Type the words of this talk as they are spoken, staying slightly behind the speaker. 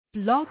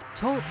Blog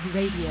Talk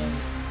Radio.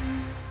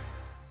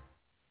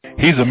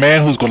 He's a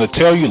man who's going to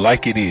tell you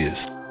like it is.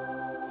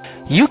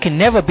 You can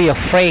never be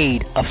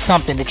afraid of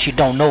something that you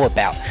don't know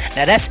about.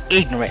 Now that's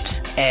ignorance,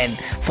 and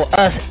for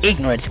us,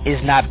 ignorance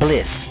is not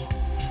bliss.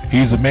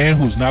 He's a man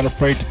who's not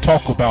afraid to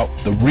talk about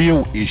the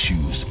real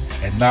issues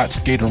and not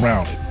skate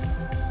around it.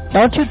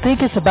 Don't you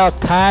think it's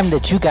about time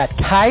that you got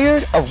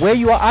tired of where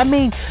you are? I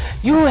mean,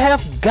 you have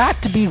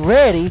got to be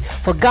ready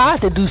for God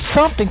to do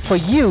something for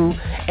you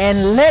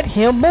and let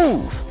him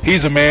move.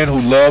 He's a man who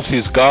loves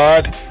his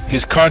God,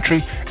 his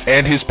country,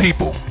 and his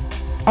people.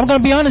 I'm going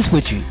to be honest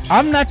with you.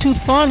 I'm not too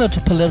fond of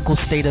the political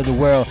state of the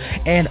world,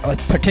 and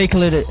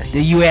particularly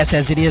the U.S.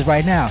 as it is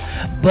right now.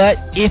 But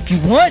if you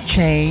want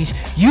change,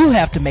 you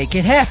have to make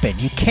it happen.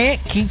 You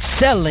can't keep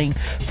settling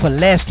for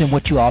less than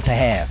what you ought to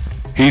have.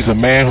 He's a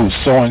man who's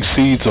sowing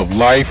seeds of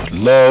life,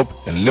 love,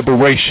 and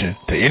liberation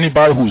to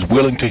anybody who's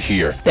willing to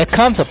hear. There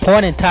comes a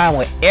point in time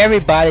where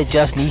everybody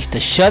just needs to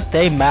shut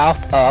their mouth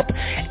up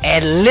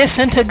and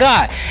listen to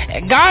God.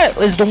 And God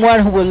is the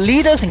one who will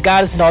lead us, and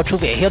God is in all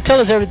truth. He'll tell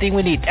us everything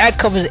we need. That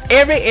covers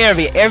every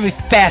area, every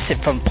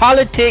facet, from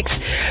politics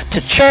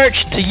to church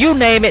to you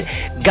name it.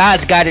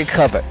 God's got it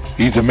covered.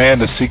 He's a man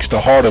that seeks the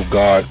heart of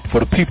God for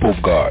the people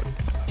of God.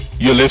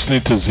 You're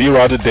listening to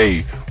Zera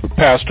Today with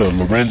Pastor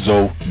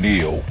Lorenzo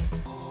Neal.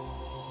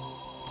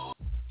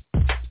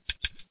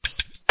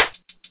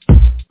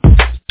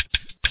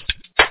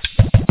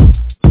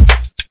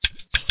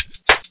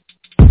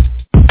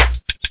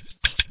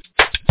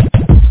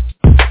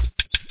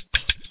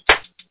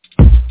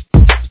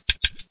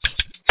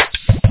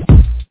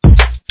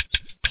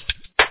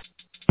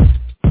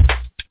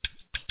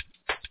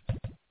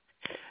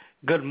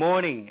 Good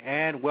morning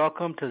and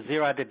welcome to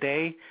Zera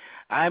Today.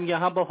 I'm your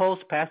humble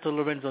host, Pastor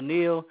Lorenzo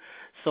Neal.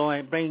 So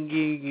I'm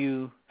bringing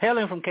you,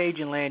 hailing from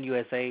Cajun Land,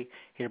 USA,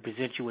 here to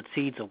present you with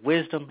seeds of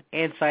wisdom,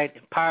 insight,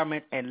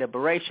 empowerment, and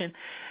liberation.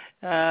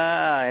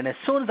 And as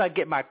soon as I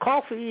get my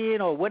coffee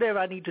in or whatever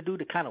I need to do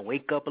to kind of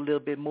wake up a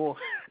little bit more,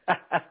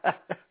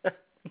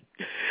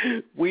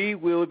 we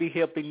will be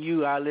helping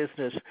you, our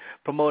listeners,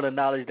 promote a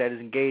knowledge that is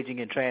engaging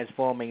and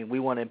transforming, and we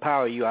want to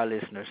empower you, our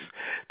listeners,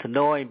 to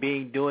knowing,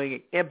 being,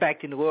 doing,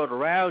 impacting the world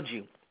around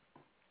you.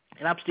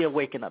 And I'm still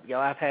waking up,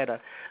 y'all. I've had a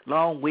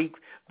long week,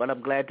 but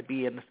I'm glad to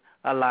be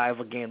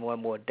alive again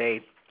one more day.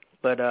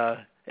 But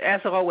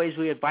as always,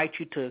 we invite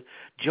you to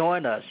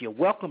join us. You're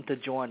welcome to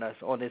join us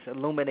on this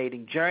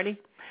illuminating journey.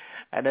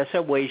 And there's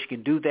several ways you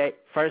can do that.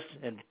 First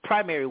and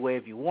primary way,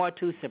 if you want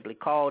to, simply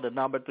call the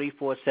number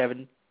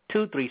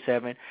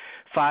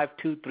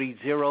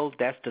 347-237-5230.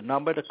 That's the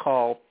number to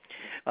call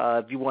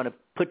if you want to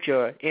put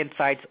your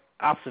insights,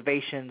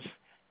 observations,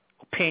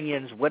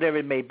 opinions, whatever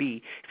it may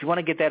be. If you want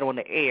to get that on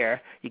the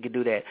air, you can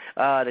do that.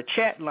 The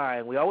chat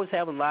line, we always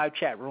have a live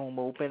chat room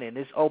open, and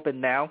it's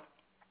open now.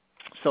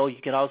 So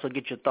you can also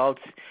get your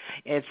thoughts,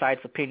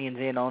 insights, opinions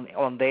in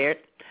on there.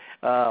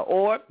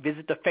 Or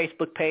visit the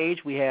Facebook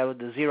page. We have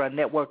the Zera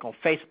Network on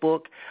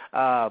Facebook.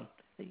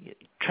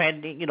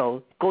 Trending,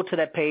 go to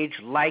that page,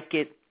 like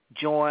it,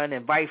 join,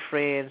 invite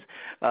friends.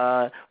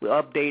 We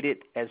update it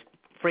as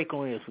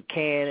frequently as we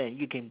can, and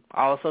you can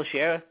also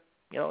share,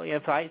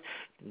 insights,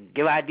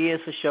 give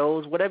ideas for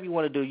shows, whatever you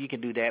want to do, you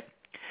can do that.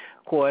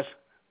 Of course,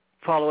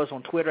 follow us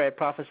on Twitter at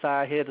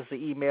Prophesy. Hit us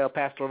an email,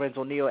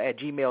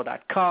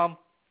 pastorlorenzoneo@gmail.com.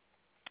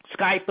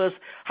 Skype us,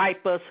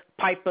 hype us,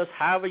 pipe us,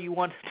 however you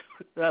want to.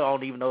 I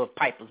don't even know if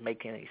pipe us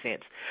make any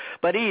sense.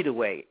 But either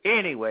way,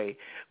 anyway,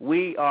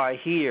 we are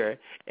here,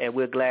 and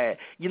we're glad.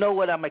 You know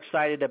what I'm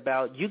excited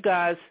about? You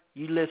guys,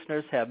 you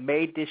listeners, have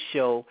made this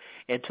show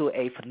into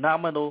a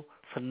phenomenal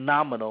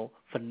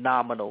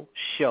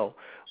show.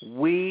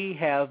 We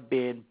have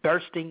been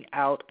bursting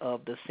out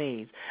of the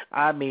scenes.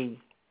 I mean,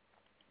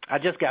 I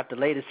just got the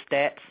latest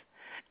stats,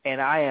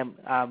 and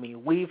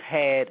we've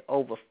had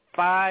over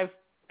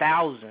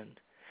 5,000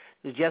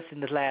 just in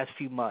the last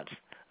few months,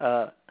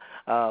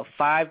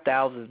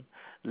 5,000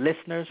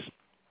 listeners.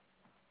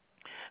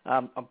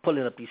 I'm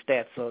pulling up these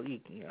stats, so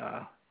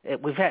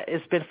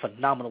it's been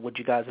phenomenal what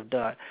you guys have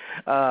done.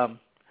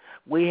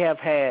 We have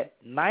had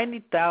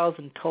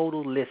 90,000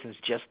 total listens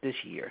just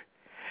this year,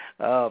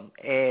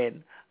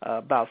 and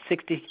about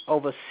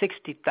over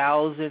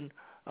 60,000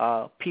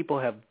 people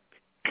have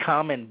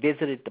come and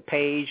visited the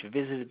page,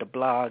 visited the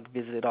blog,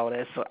 visited all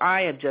that. So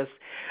I am just,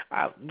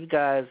 you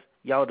guys,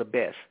 y'all the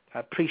best. I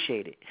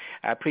appreciate it.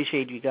 I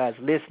appreciate you guys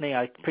listening.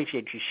 I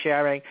appreciate you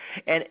sharing.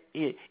 And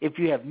if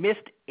you have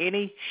missed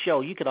any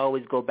show, you can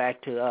always go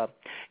back to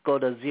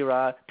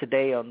Zera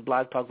Today on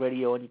Blog Talk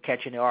Radio, and you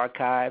catch in the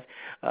archive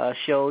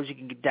shows. You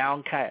can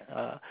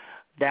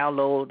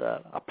download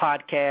a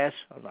podcast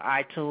on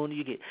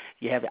iTunes.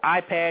 You have your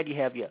iPad, you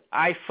have your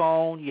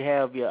iPhone, you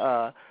have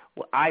your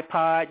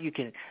iPod. You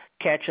can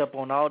catch up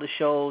on all the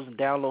shows and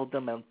download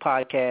them on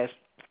podcast.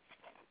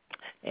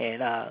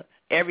 And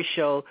every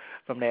show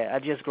from there are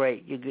just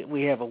great.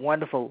 We have a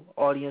wonderful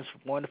audience,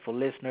 wonderful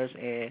listeners,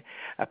 and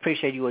I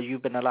appreciate you as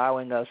you've been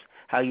allowing us,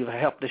 how you've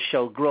helped the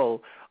show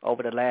grow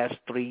over the last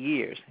 3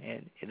 years.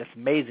 And it's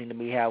amazing to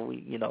me how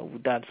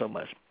we've done so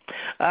much.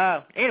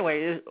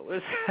 Anyway,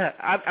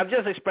 I'm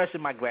just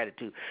expressing my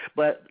gratitude.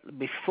 But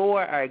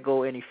before I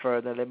go any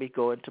further, let me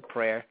go into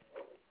prayer,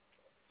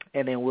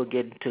 and then we'll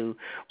get into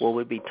what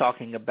we'll be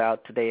talking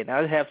about today. And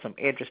I have some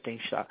interesting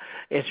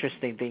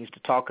things to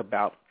talk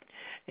about.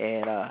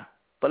 And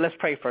but let's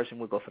pray first, and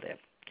we'll go for that.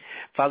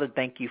 Father,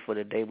 thank you for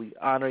the day. We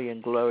honor you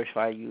and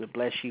glorify you and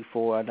bless you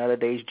for another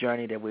day's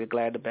journey that we're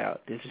glad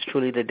about. This is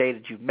truly the day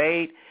that you've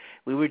made.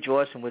 We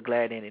rejoice and we're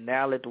glad in it.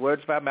 Now let the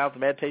words of our mouth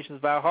and meditations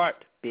of our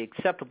heart be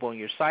acceptable in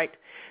your sight.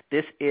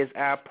 This is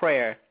our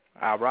prayer,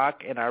 our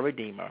rock and our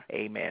redeemer.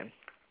 Amen.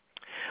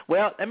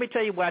 Well, let me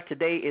tell you why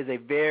today is a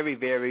very,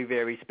 very,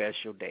 very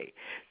special day.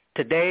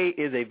 Today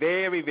is a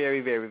very,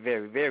 very, very,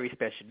 very, very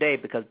special day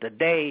because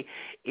today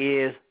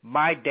is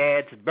my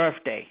dad's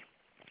birthday.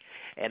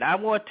 And I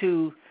want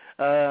to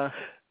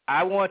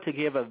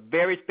give a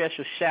very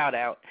special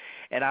shout-out,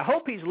 and I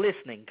hope he's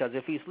listening, because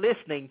if he's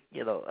listening,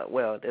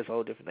 well, that's a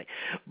whole different thing.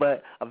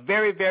 But a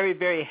very, very,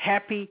 very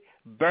happy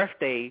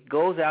birthday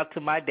goes out to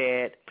my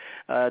dad,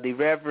 the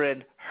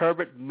Reverend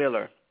Herbert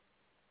Miller.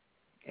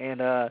 And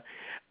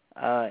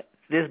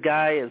this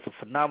guy is a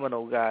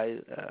phenomenal guy,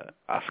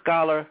 a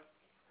scholar,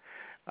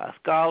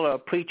 a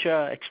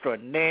preacher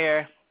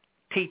extraordinaire,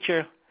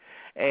 teacher,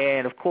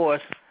 and, of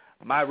course,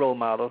 my role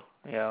model,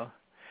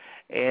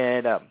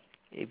 And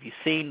if you've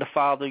seen the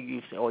Father,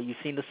 you've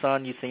seen the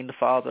Son, you've seen the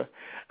Father,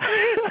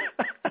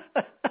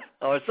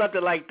 or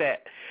something like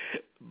that.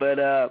 But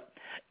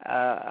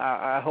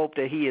I hope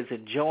that he is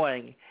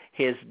enjoying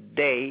his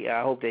day.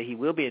 I hope that he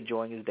will be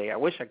enjoying his day. I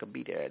wish I could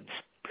be there and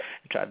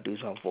try to do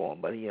something for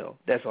him, but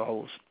that's a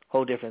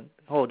whole different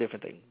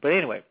thing. But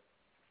anyway,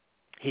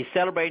 he's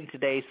celebrating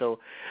today, so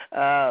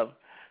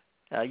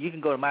you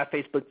can go to my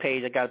Facebook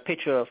page. I got a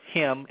picture of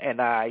him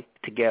and I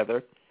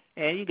together.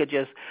 And you could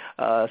just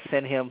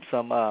send him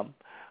some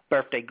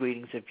birthday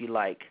greetings if you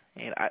like.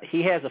 And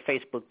he has a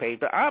Facebook page,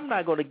 but I'm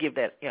not going to give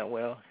that.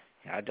 Well,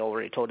 I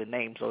already told the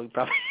name, so he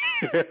probably.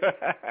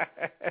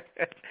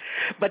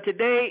 But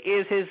today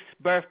is his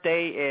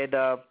birthday, and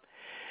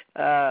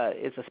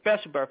it's a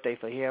special birthday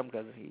for him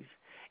because he's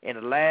in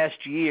the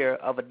last year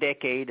of a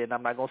decade, and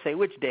I'm not going to say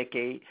which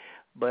decade,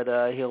 but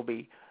he'll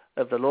be,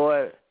 if the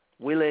Lord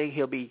willing,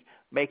 he'll be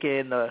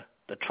making the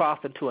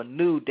trough into a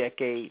new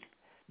decade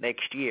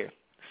next year.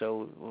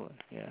 So,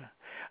 yeah,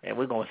 and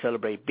we're going to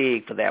celebrate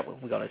big for that one.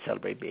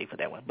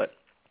 But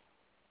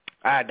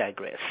I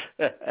digress.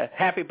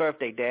 Happy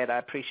birthday, Dad. I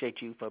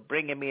appreciate you for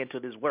bringing me into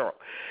this world.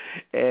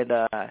 And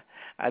I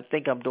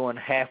think I'm doing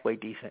halfway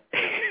decent.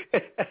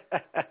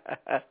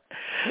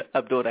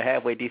 I'm doing a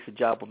halfway decent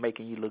job of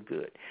making you look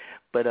good.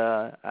 But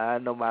I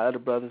know my other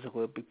brothers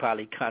will be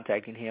probably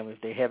contacting him if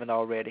they haven't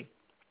already.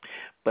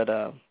 But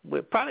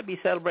we'll probably be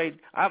celebrating.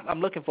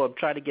 I'm looking for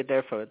trying to get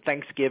there for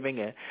Thanksgiving,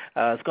 and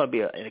it's going to be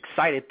an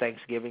excited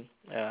Thanksgiving.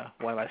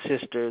 One of my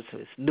sisters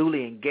is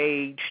newly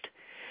engaged,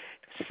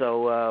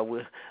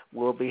 so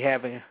we'll be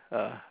having,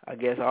 I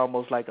guess,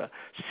 almost like a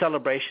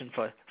celebration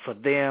for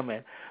them.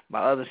 And my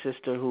other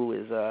sister, who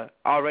is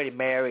already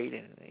married,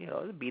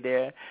 and be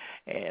there.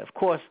 And of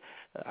course,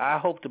 I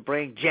hope to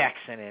bring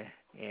Jackson in.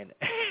 And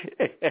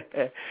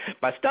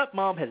my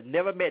stepmom has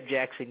never met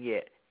Jackson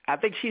yet. I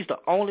think she's the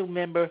only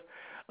member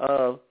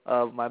of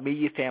my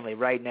immediate family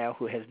right now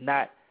who has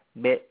not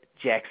met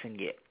Jackson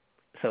yet.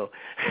 So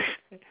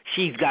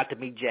she's got to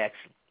meet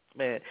Jackson.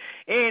 Man.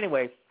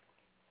 Anyway,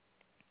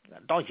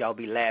 don't y'all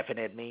be laughing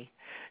at me.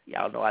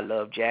 Y'all know I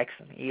love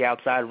Jackson. He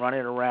outside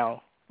running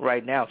around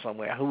right now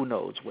somewhere. Who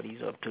knows what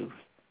he's up to.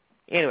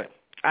 Anyway,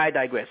 I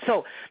digress.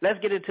 So let's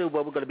get into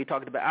what we're going to be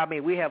talking about. I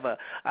mean,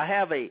 I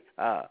have a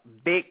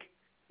big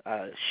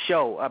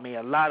show. I mean,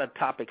 a lot of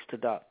topics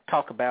to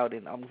talk about,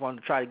 and I'm going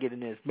to try to get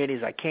in as many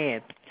as I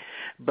can.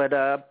 But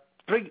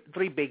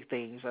three big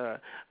things.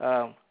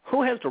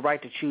 Who has the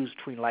right to choose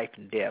between life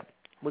and death?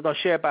 We're going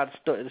to share about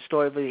the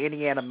story of the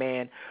Indiana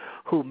man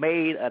who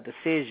made a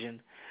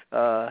decision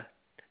that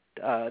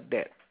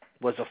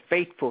was a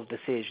faithful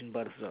decision,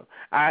 but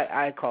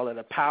I call it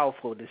a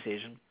powerful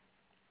decision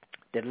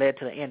that led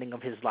to the ending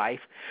of his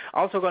life.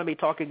 Also going to be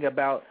talking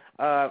about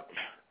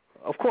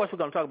of course, we're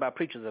going to talk about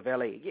Preachers of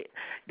L.A.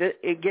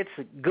 It gets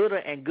gooder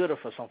and gooder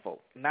for some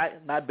folks.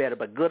 Not better,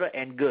 but gooder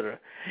and gooder.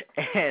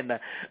 And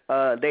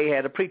they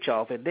had a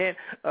preach-off. And then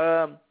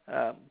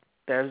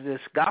there's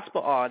this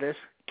gospel artist,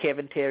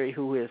 Kevin Terry,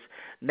 who is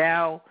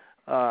now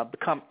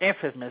become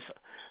infamous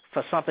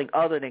for something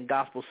other than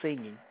gospel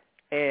singing.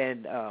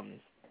 And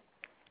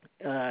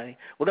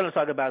we're going to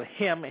talk about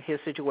him and his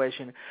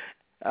situation,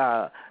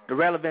 the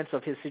relevance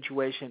of his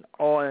situation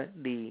on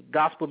the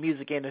gospel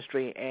music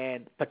industry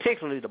and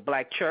particularly the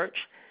black church,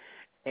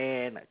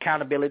 and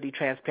accountability,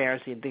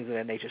 transparency, and things of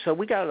that nature. So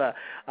we got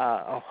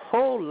a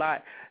whole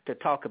lot to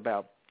talk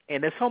about,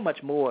 and there's so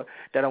much more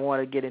that I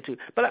want to get into.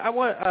 But I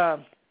want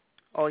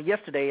on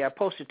yesterday I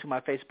posted to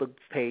my Facebook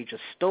page a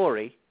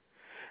story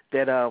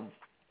that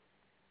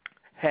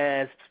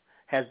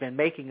has been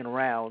making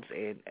rounds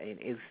and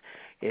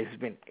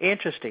it's been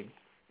interesting.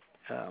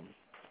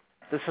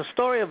 It's a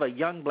story of a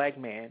young black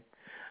man,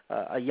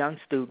 a young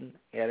student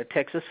at a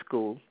Texas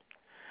school,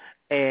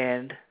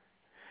 and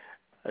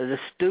the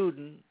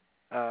student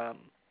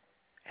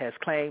has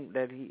claimed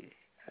that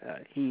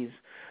he's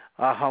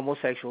a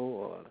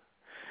homosexual,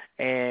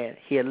 and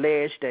he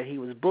alleged that he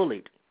was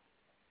bullied.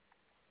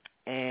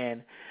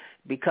 And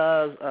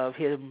because of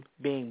him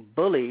being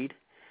bullied,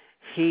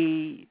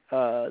 he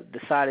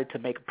decided to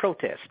make a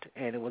protest,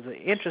 and it was an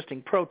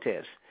interesting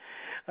protest.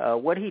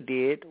 What he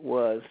did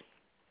was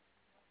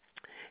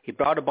he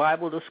brought a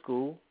Bible to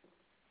school,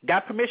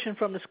 got permission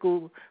from the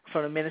school,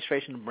 from the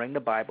administration to bring the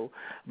Bible,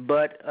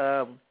 but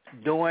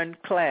during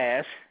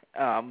class,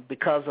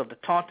 because of the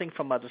taunting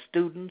from other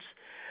students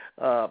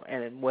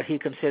and what he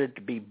considered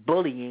to be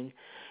bullying,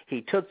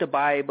 he took the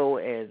Bible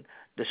and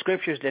the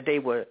scriptures that they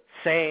were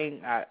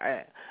saying,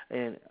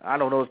 and I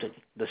don't know if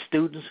the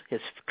students, his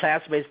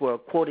classmates, were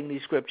quoting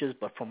these scriptures,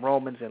 but from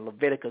Romans and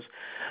Leviticus,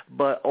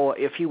 or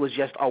if he was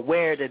just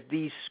aware that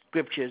these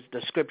scriptures,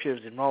 the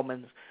scriptures in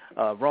Romans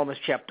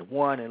chapter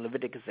 1 and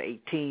Leviticus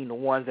 18, the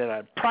ones that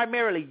are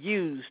primarily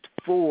used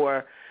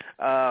for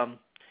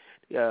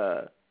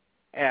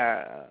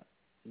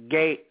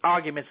gay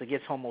arguments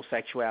against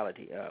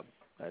homosexuality.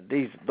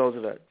 Those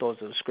are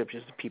the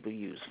scriptures that people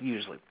use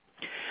usually.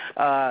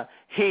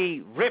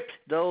 He ripped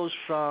those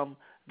from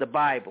the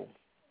Bible,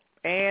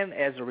 and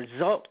as a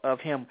result of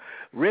him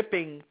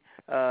ripping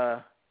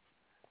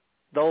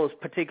those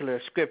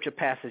particular scripture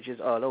passages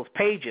or those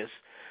pages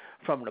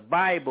from the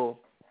Bible,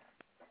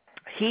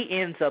 he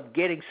ends up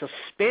getting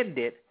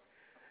suspended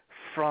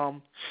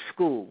from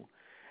school.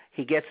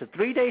 He gets a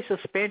 3-day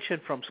suspension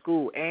from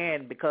school,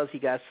 and because he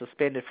got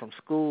suspended from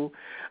school,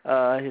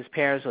 his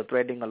parents are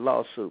threatening a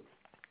lawsuit.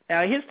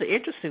 Now, here's the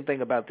interesting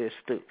thing about the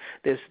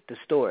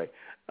story.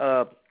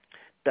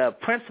 The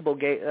principal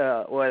gave,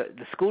 or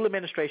the school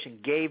administration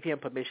gave him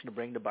permission to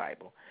bring the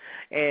Bible,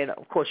 and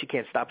of course you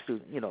can't stop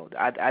students.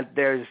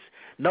 There's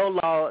no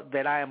law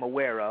that I am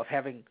aware of,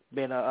 having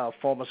been a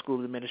former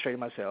school administrator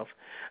myself.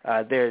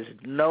 There's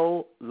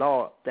no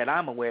law that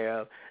I'm aware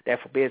of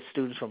that forbids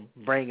students from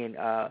bringing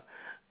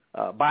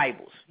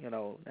Bibles.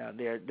 Now,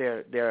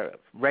 there are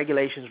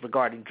regulations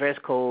regarding dress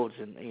codes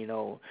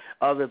and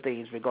other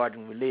things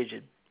regarding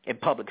religion in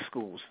public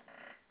schools.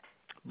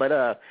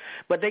 But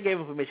they gave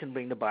him permission to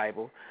bring the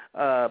Bible.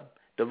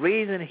 The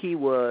reason he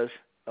was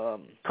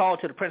called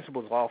to the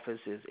principal's office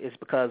is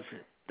because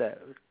the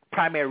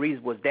primary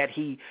reason was that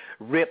he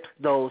ripped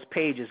those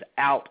pages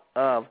out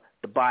of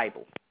the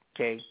Bible.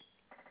 Okay.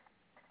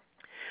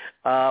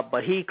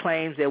 But he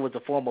claims there was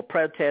a formal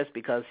protest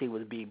because he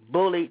was being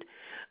bullied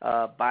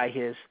by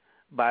his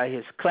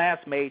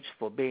classmates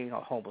for being a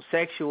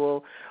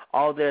homosexual.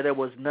 Although there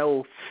was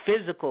no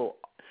physical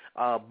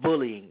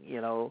bullying,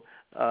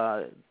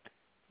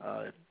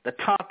 the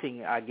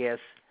taunting, I guess,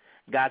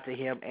 got to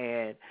him,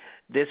 and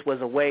this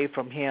was a way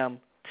from him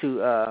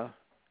to,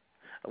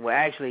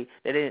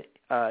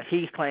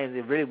 he claims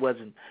it really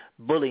wasn't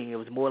bullying, it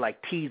was more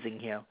like teasing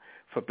him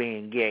for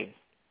being gay.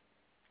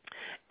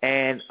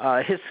 And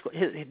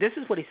this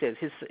is what he says.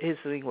 His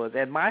thing was,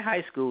 at my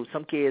high school,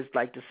 some kids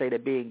like to say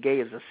that being gay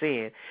is a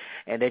sin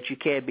and that you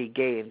can't be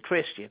gay and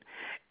Christian.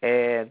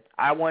 And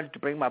I wanted to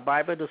bring my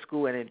Bible to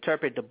school and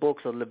interpret the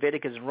books of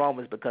Leviticus and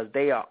Romans because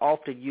they are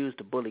often used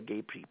to bully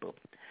gay people.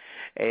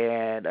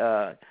 And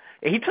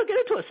he took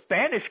it into a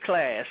Spanish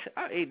class.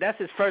 That's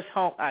his first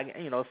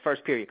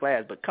first period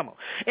class, but come on.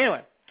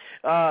 Anyway,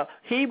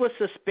 he was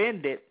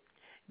suspended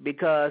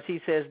because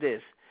he says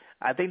this: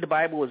 I think the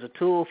Bible was a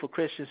tool for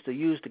Christians to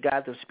use to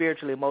guide them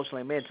spiritually,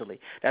 emotionally, and mentally.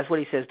 That's what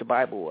he says the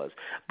Bible was.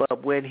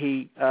 But when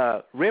he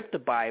ripped the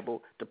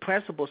Bible, the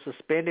principal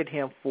suspended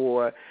him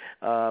for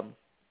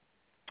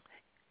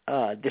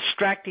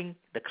distracting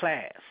the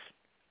class.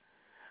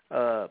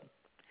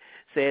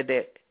 Said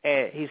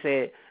that he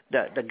said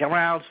the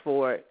grounds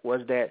for it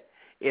was that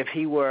if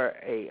he were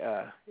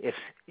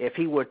if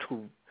he were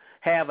to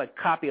have a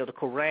copy of the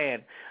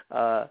Quran,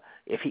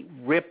 if he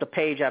ripped a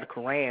page out of the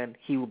Quran,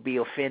 he would be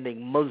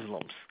offending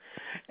Muslims.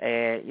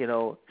 And,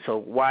 so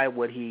why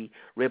would he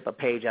rip a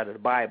page out of the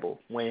Bible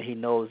when he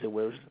knows it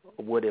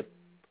would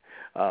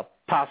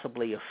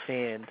possibly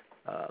offend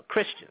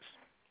Christians?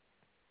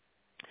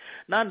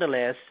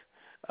 Nonetheless,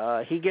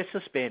 he gets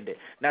suspended.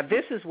 Now,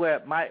 this is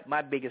where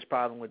my biggest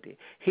problem with it.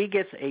 He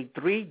gets a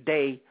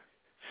 3-day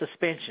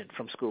suspension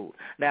from school.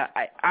 Now,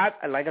 I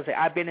like I said,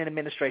 I've been in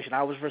administration.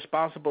 I was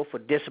responsible for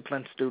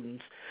disciplined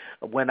students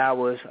when I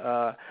was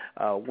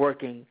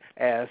working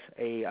as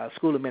a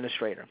school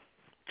administrator,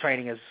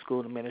 training as a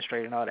school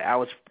administrator and all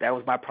that. That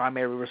was my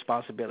primary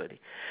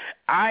responsibility.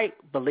 I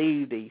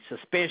believe the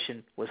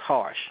suspension was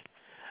harsh.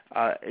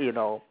 A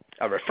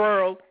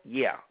referral,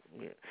 yeah.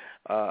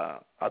 A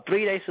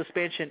 3-day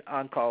suspension,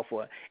 uncalled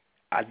for.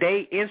 A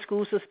day in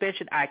school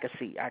suspension, I can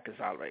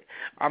tolerate.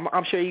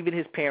 I'm sure even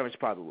his parents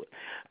probably would.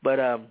 But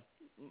a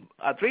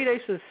 3-day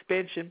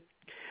suspension,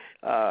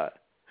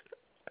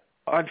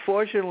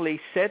 unfortunately,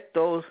 set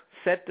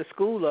the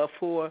school up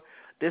for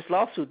this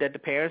lawsuit that the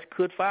parents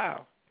could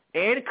file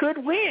and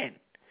could win.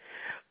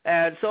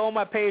 And so on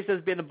my page,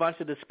 there's been a bunch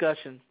of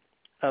discussion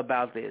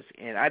about this,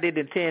 and I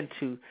didn't intend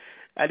to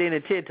I didn't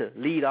intend to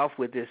lead off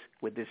with this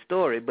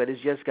story, but it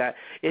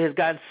has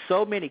gotten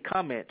so many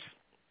comments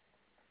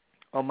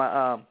on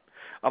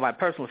my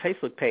personal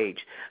Facebook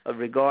page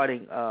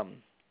regarding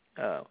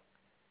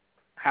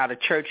how the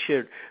church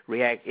should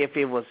react if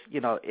it was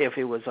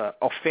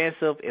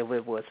offensive,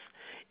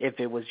 if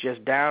it was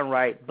just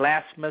downright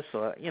blasphemous,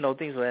 or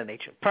things of that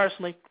nature.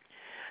 Personally,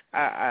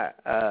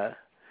 while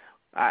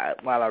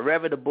I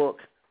read the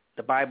book,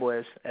 the Bible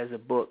as a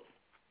book,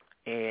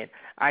 and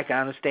I can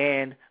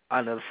understand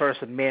under the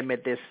First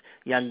Amendment this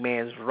young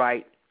man's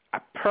right, I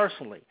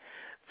personally,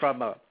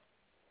 from a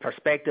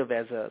perspective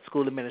as a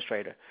school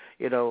administrator,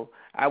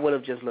 I would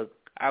have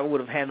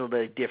handled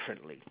it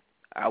differently.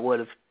 I would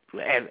have,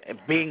 and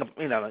being,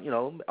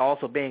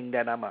 also being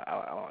that I'm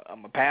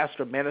a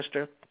pastor,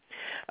 minister,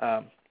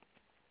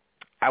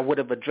 I would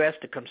have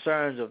addressed the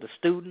concerns of the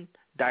student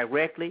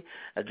directly,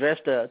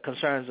 addressed the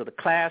concerns of the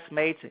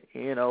classmates,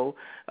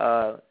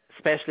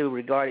 especially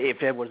regarding if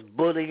there was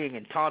bullying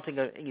and taunting,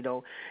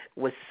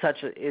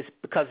 it's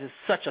because it's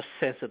such a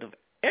sensitive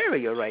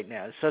area right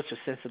now. It's such a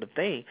sensitive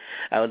thing.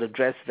 I would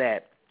address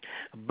that.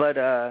 But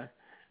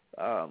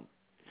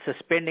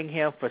suspending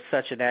him for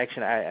such an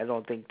action, I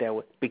don't think that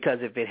would,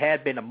 because if it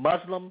had been a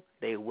Muslim,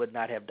 they would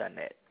not have done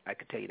that. I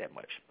can tell you that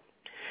much.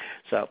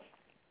 So,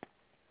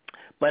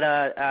 but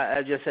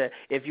I just said,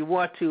 if you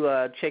want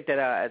to check that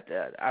out,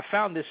 I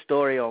found this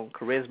story on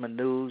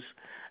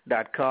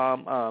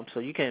charismanews.com, so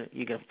you can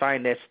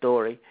find that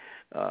story,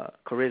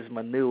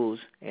 Charisma News,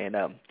 and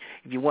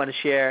if you want to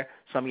share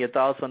some of your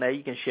thoughts on that,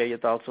 you can share your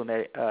thoughts on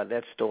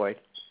that story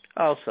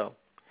also.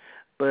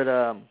 But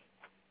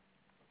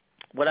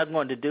what I'm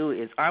going to do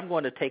is I'm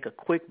going to take a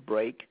quick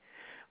break.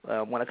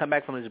 When I come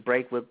back from this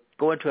break, we'll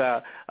go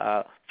into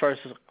our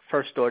first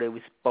story that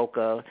we spoke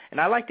of, and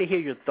I'd like to hear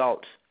your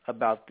thoughts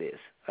about this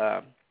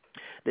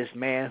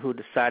man who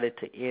decided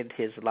to end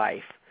his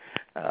life,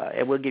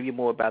 and we'll give you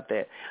more about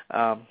that,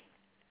 of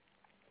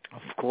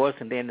course.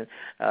 And then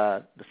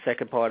the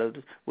second part of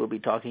it, we'll be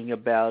talking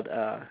about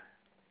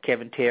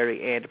Kevin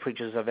Terry and the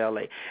Preachers of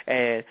L.A.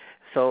 And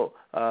so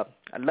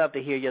I'd love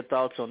to hear your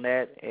thoughts on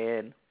that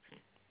and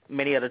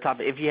many other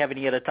topics. If you have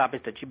any other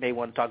topics that you may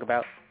want to talk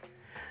about,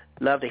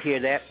 love to hear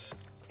that.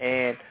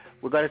 And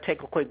we're going to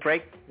take a quick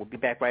break. We'll be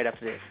back right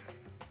after this.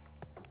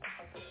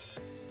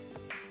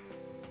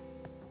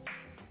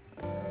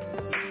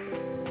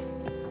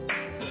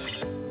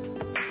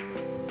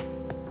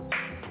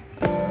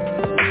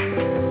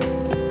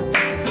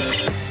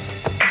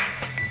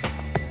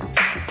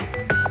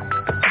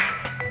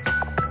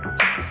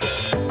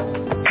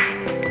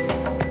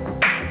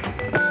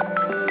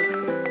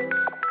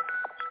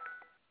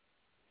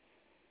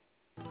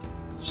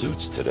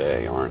 Suits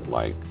today aren't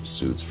like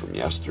suits from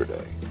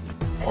yesterday.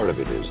 Part of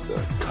it is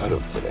the cut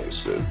of today's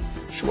suit.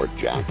 Short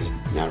jacket,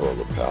 narrow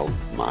lapel,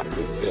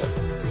 moderate fit.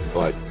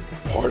 But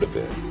part of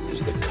it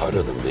is the cut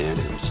of the man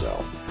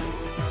himself.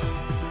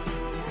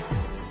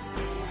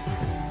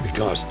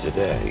 Because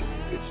today,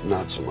 it's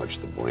not so much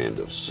the brand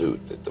of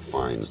suit that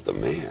defines the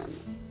man,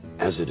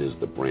 as it is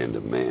the brand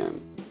of man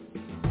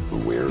who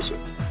wears it.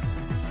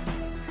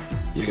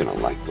 You're going to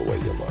like the way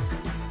you look.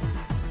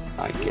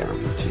 I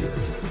guarantee it.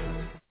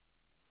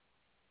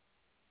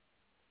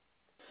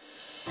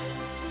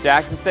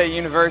 Jackson State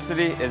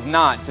University is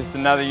not just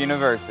another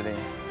university.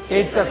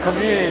 It's a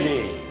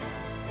community.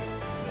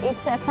 It's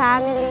a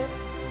family.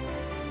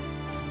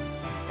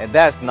 And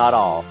that's not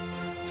all.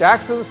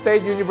 Jackson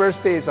State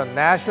University is a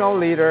national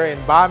leader in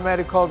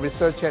biomedical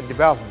research and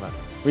development,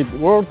 with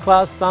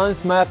world-class science,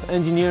 math,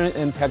 engineering,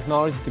 and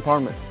technology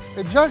departments.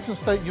 At Jackson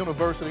State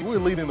University,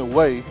 we're leading the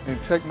way in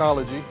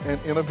technology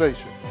and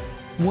innovation.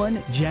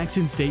 One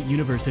Jackson State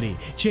University,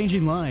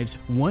 changing lives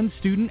one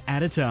student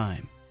at a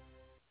time.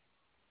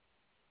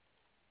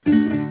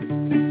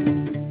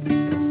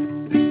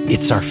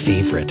 It's our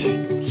favorite,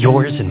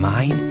 yours and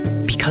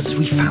mine, because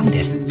we found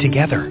it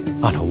together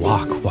on a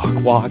walk,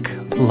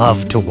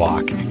 love to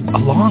walk, a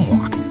long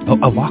walk,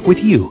 a walk with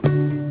you.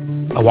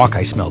 A walk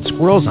I smelled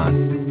squirrels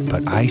on,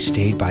 but I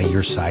stayed by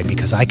your side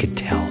because I could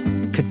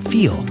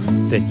feel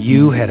that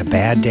you had a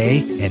bad day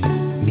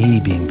and me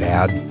being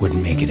bad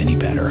wouldn't make it any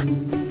better.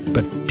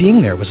 But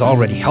being there was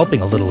already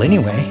helping a little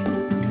anyway.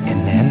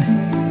 And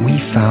then we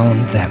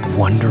found that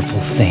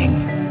wonderful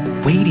thing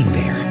waiting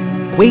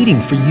there,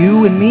 waiting for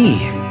you and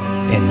me.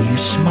 And you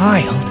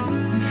smiled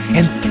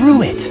and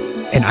threw it.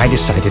 And I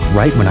decided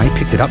right when I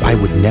picked it up, I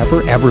would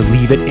never, ever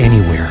leave it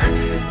anywhere.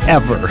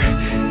 Ever.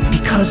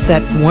 Because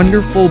that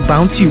wonderful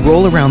bouncy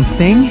roll-around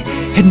thing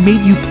had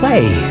made you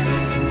play.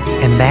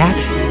 And that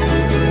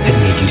had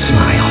made you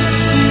smile.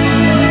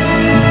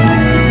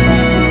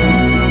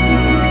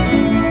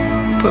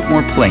 Put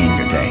more play in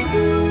your day.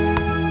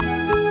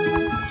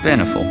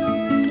 Beneful.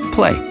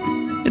 Play.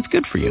 It's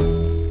good for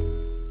you.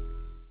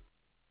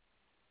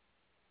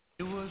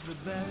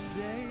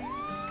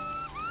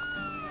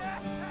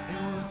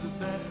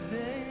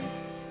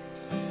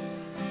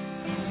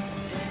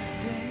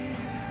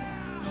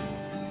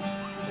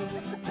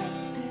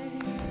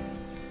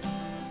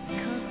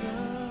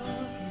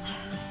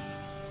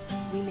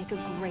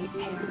 make a great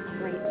pair.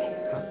 Great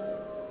pair. Huh?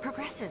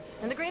 Progressive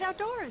and the great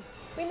outdoors.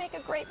 We make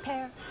a great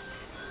pair.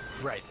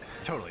 Right.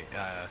 Totally.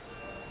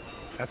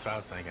 That's what I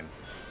was thinking.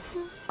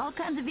 All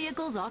kinds of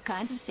vehicles, all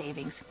kinds of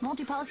savings.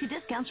 Multi-policy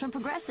discounts from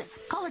Progressive.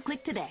 Call or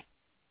click today.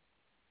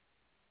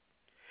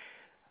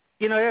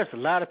 You know, there's a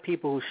lot of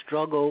people who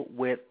struggle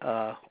with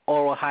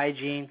oral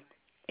hygiene,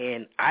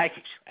 and I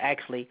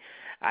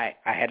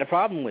had a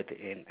problem with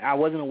it, and I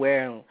wasn't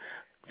aware.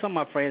 Some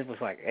of my friends was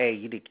like, hey,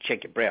 you need to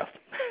check your breath.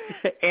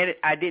 And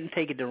I didn't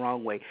take it the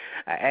wrong way.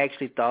 I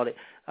actually thought it,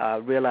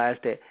 realized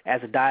that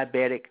as a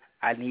diabetic,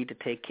 I need to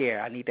take care.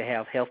 I need to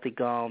have healthy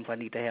gums. I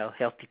need to have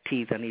healthy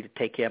teeth. I need to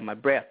take care of my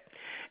breath.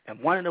 And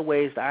one of the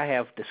ways I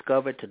have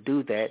discovered to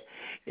do that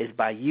is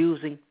by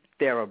using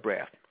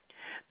TheraBreath.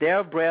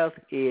 TheraBreath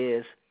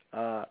is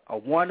a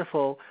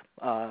wonderful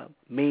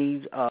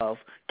means of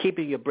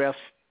keeping your breath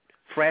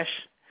fresh,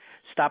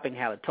 stopping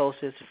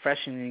halitosis,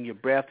 freshening your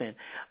breath, and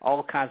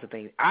all kinds of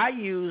things. I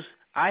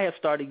have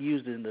started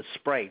using the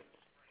spray.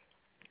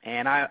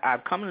 And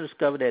I've come to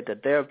discover that the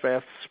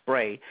TheraBreath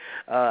spray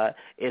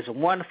is a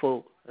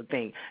wonderful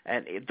thing.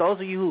 And those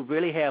of you who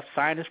really have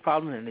sinus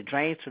problems and it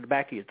drains to the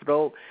back of your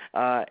throat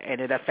and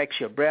it affects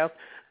your breath,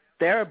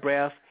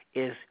 TheraBreath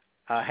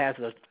has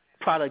a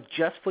product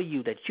just for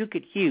you that you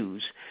could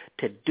use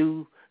to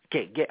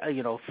get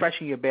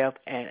freshen your breath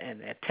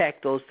and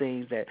attack those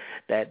things that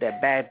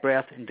bad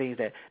breath and things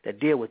that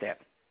deal with that.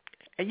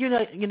 And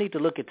you need to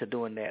look into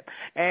doing that.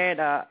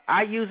 And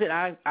I use it.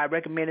 I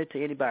recommend it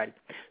to anybody.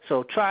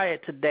 So try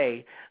it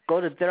today.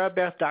 Go to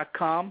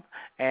TheraBreath.com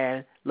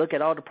and look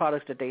at all the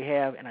products that they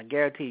have, and I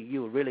guarantee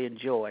you will really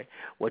enjoy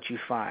what you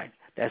find.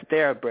 That's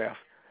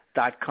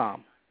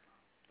TheraBreath.com.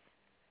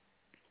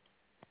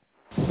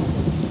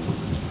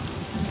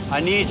 I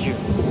need you.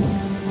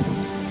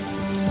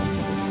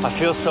 I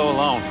feel so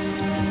alone.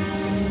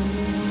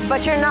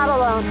 But you're not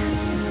alone.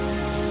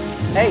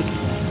 Hey.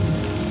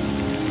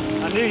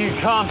 I knew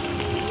you'd come.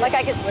 Like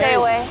I could stay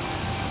away.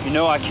 You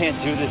know I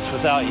can't do this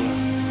without you.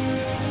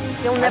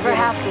 You'll never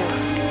have to.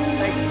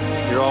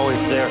 You're always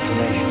there for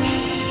me.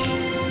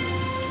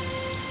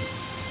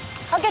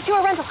 I'll get you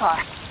a rental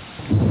car.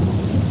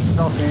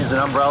 Don't use an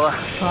umbrella.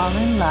 Fall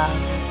in love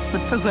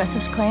with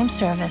Progressive Claim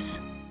Service.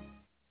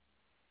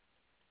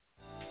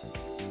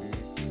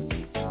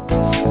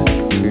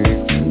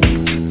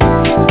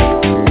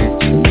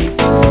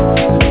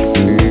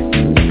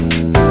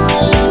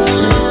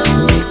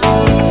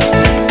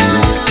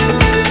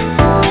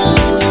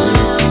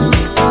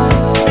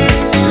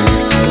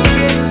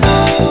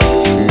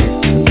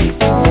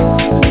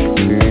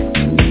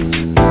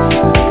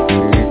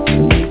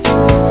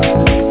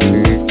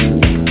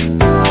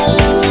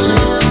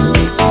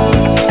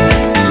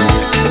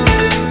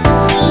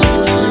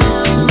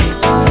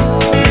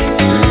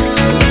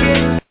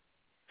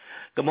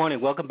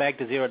 Welcome back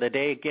to Zero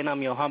Today. Again,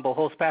 I'm your humble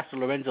host, Pastor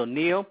Lorenzo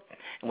Neal,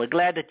 and we're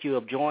glad that you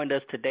have joined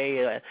us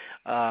today.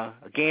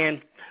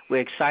 Again,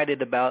 we're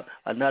excited about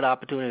another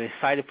opportunity,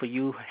 excited for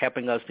you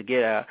helping us to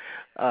get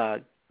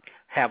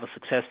have a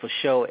successful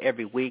show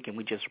every week, and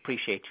we just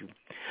appreciate you.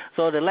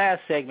 So the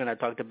last segment I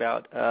talked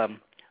about a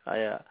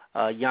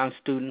young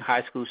student,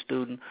 high school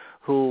student,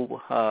 who,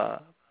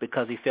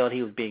 because he felt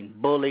he was being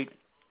bullied,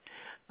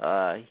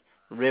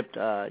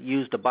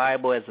 used the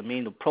Bible as a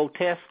means of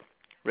protest,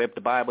 ripped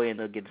the Bible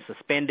and get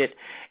suspended.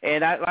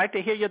 And I'd like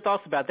to hear your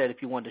thoughts about that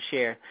if you want to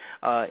share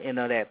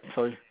that.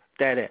 So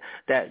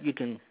that you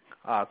can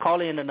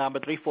call in the number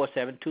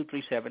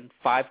 347-237-5230.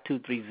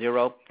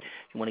 You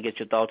want to get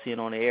your thoughts in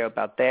on the air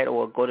about that,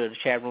 or go to the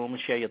chat room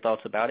and share your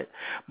thoughts about it.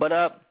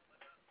 But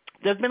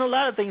there's been a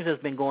lot of things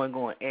that's been going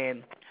on.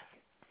 And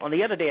on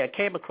the other day I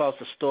came across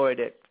a story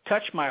that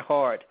touched my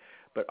heart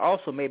but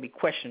also made me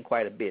question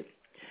quite a bit.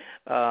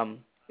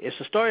 It's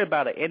a story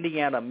about an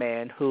Indiana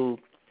man who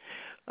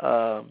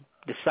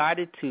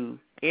decided to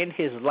end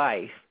his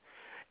life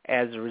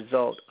as a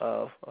result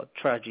of a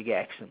tragic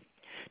accident.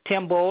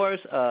 Tim Boers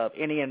of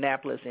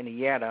Indianapolis,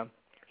 Indiana,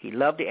 he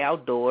loved the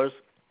outdoors.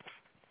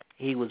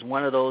 He was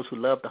one of those who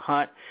loved to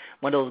hunt,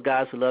 one of those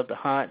guys who loved to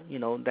hunt,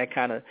 that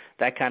kind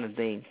of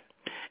thing.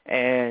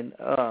 And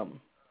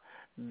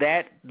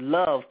that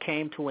love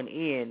came to an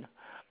end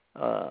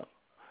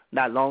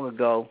not long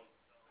ago.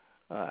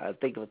 I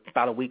think it was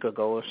about a week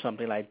ago or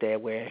something like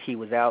that, where he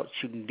was out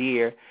shooting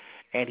deer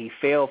and he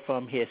fell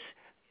from his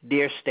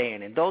deer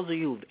stand. And those of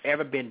you who've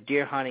ever been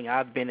deer hunting,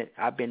 I've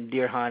been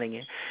deer hunting,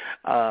 and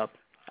I've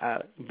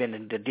been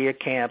in the deer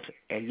camps,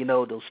 and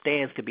those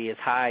stands could be as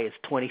high as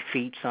 20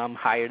 feet, some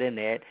higher than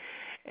that.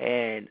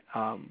 And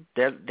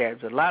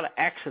there's a lot of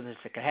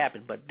accidents that could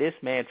happen, but this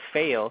man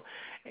fell,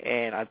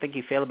 and I think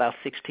he fell about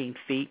 16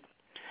 feet.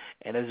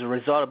 And as a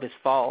result of his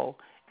fall,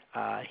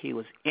 he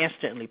was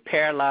instantly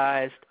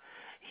paralyzed.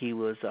 He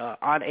was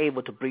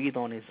unable to breathe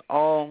on his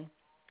own.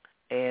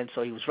 And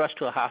so he was rushed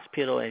to a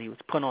hospital, and he was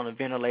put on a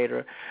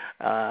ventilator,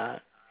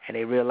 and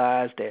they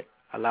realized that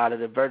a lot of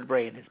the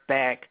vertebrae in his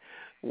back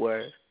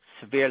were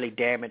severely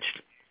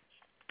damaged,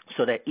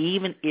 so that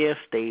even if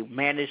they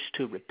managed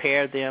to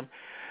repair them,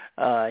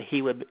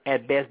 he would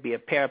at best be a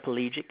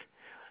paraplegic.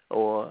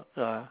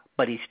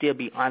 but he still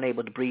be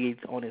unable to breathe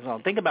on his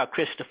own. Think about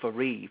Christopher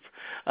Reeve.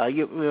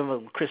 You remember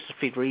when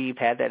Christopher Reeve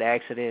had that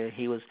accident?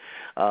 He was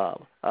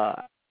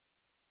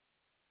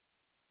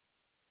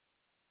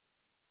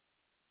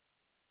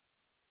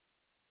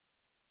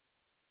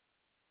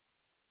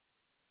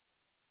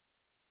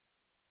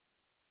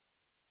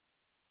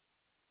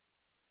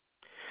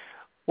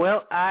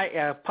Well, I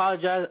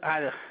apologize.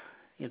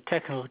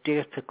 Technical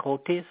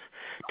difficulties.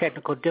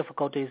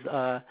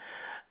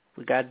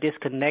 We got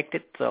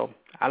disconnected, so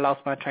I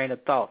lost my train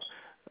of thought.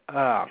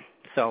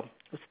 So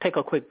let's take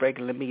a quick break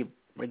and let me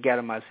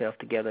gather myself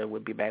together.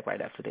 We'll be back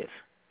right after this.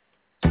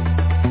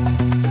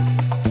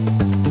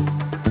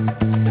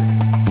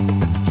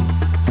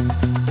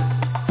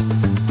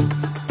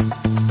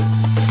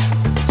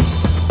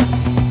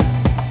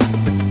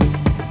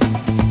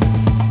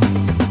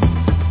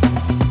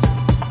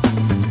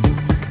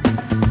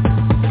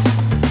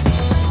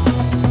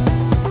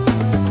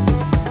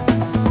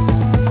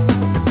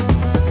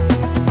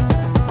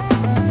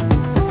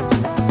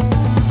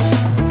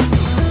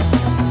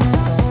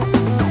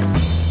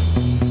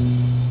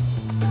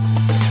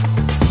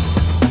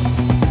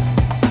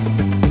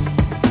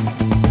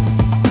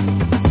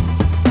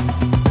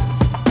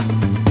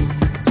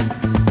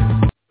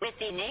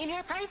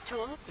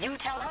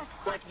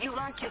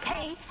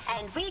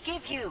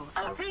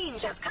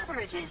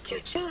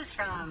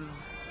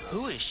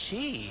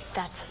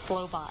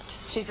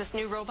 She's this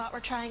new robot we're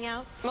trying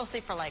out,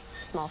 mostly for, like,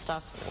 small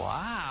stuff.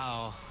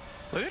 Wow.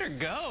 Look at her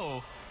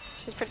go.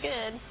 She's pretty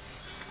good.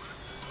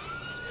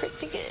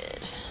 Pretty good.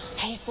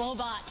 Hey,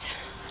 Flowbot.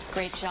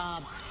 Great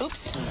job. Oops.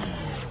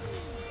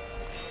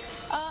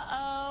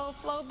 Uh-oh.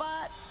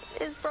 Flowbot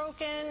is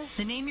broken.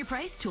 The Name Your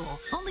Price tool,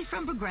 only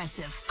from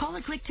Progressive. Call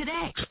or click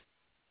today.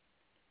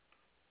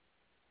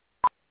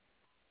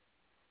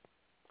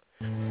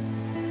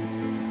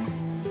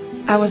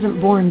 I wasn't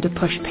born to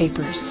push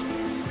papers.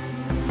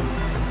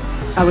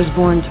 I was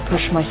born to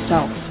push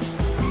myself,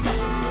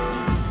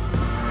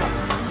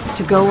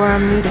 to go where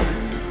I'm needed,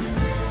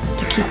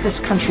 to keep this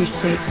country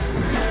safe.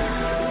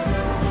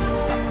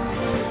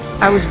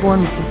 I was born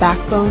with the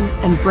backbone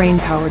and brain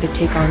power to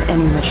take on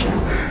any mission.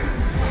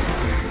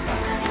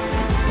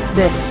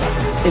 This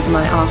is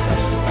my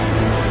office.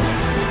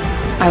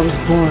 I was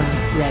born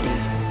ready.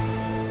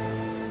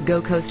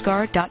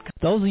 GoCoastGuard.com.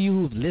 Those of you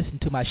who've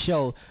listened to my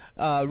show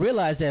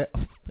realize that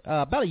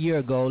about a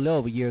little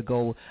over a year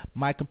ago,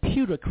 my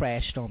computer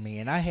crashed on me,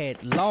 and I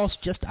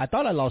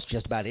thought I lost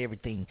just about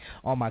everything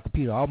on my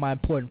computer, all my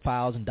important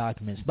files and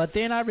documents. But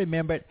then I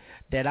remembered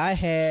that I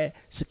had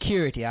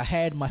security. I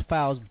had my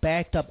files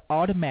backed up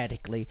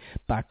automatically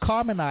by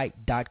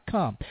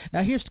Carbonite.com.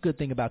 Now, here's the good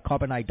thing about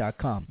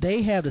Carbonite.com.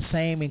 They have the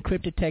same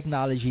encrypted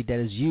technology that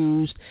is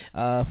used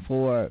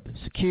for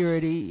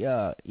security,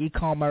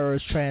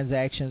 e-commerce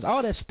transactions,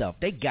 all that stuff.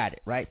 They got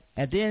it, right?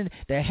 And then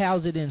they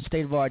house it in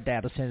state-of-the-art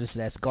data centers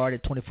that's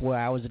guarded 24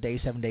 hours a day,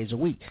 7 days a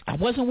week. I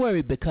wasn't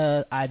worried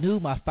because I knew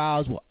my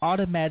files were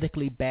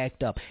automatically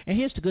backed up. And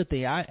here's the good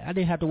thing. I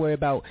didn't have to worry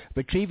about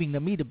retrieving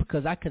them either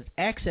because I could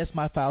access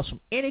my files from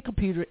any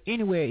computer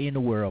anywhere in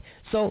the world.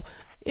 So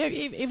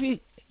if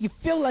you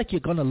feel like you're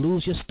going to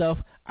lose your stuff,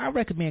 I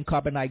recommend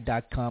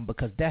Carbonite.com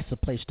because that's the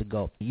place to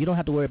go. You don't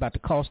have to worry about the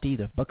cost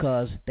either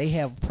because they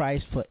have a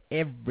price for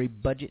every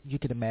budget you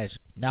can imagine.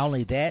 Not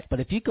only that, but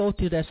if you go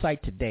to their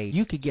site today,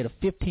 you could get a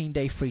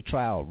 15-day free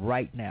trial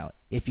right now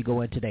if you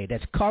go in today.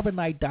 That's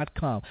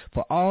Carbonite.com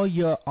for all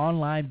your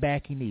online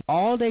backing needs.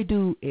 All they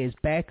do is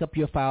back up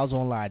your files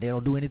online. They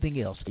don't do anything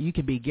else. You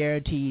can be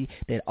guaranteed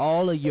that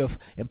all of your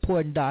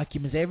important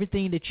documents,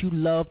 everything that you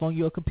love on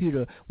your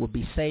computer will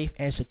be safe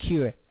and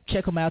secure.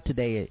 Check them out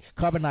today at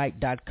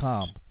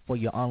Carbonite.com for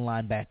your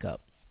online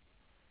backup.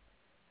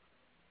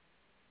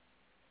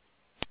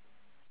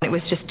 It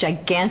was just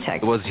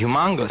gigantic. It was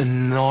humongous.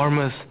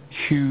 Enormous,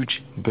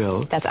 huge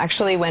bill. That's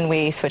actually when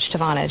we switched to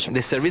Vonage.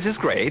 The service is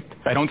great.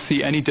 I don't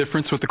see any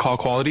difference with the call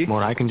quality.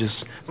 Or I can just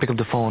pick up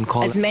the phone,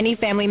 call as many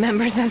family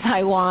members as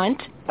I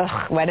want.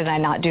 Ugh, why did I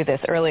not do this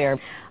earlier?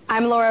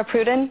 I'm Laura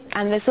Pruden,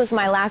 and this was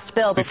my last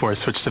bill before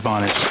I switched to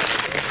Vonage.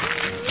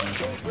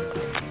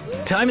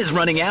 Time is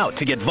running out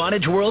to get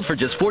Vonage World for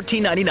just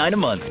 $14.99 a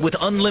month with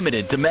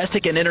unlimited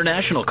domestic and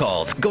international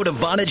calls. Go to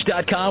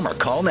Vonage.com or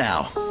call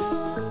now.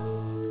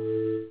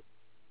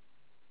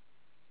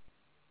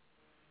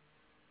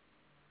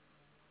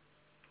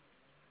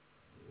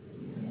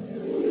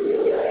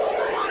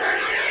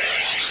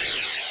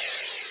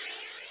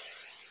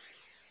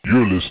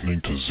 You're listening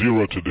to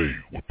Zero Today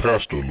with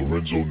Pastor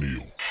Lorenzo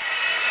Neal.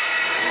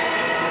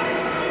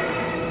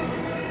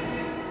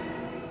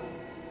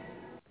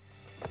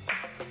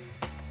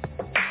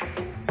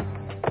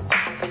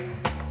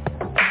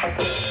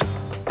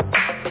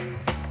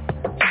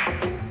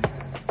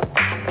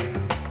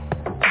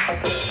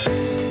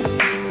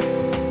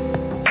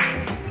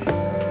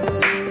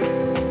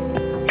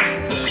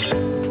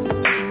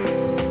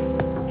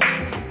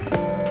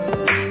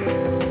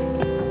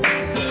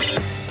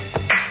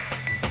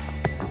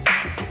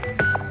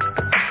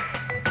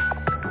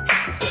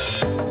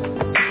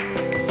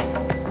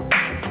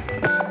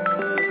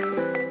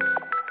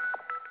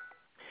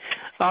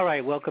 All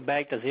right, welcome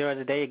back to Zero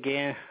Today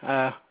again.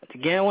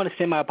 Again, I want to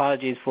send my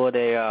apologies for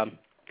the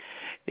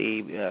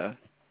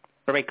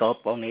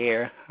breakup on the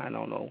air. I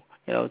don't know.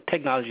 You know,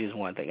 technology is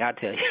one thing, I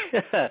tell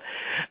you.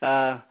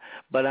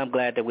 But I'm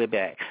glad that we're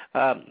back.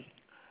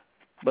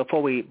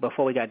 Before we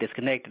got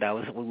disconnected,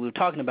 we were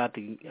talking about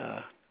the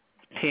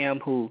Tim,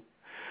 who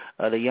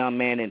the young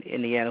man in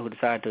Indiana who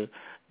decided to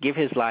give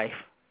his life.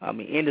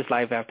 End his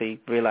life after he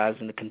realized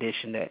in the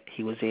condition that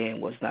he was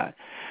in was not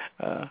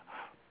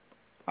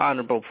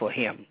honorable for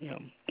him. You know,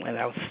 and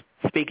I was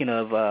speaking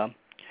of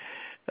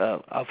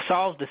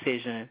Saul's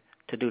decision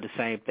to do the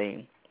same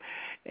thing.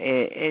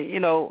 And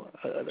you know,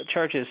 the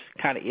church is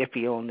kind of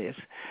iffy on this,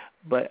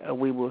 but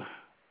we were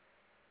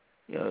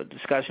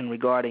discussion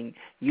regarding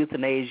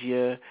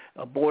euthanasia,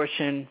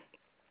 abortion,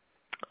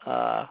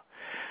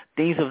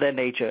 things of that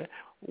nature.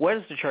 Where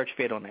does the church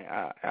fit on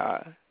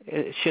that?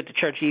 Should the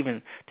church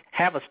even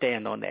have a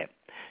stand on that?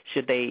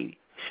 Should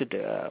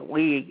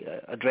we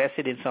address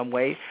it in some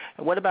way?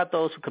 And what about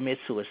those who commit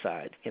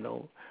suicide? You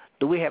know,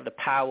 do we have the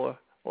power,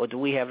 or do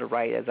we have the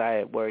right, as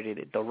I worded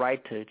it, the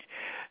right to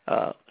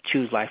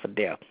choose life or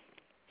death?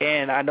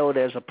 And I know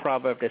there's a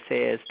proverb that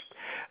says,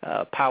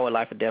 power,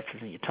 life, or death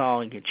is in your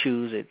tongue. You can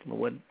choose it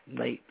when it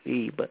may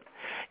be. But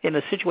in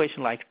a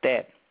situation like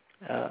that,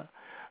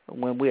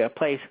 when we are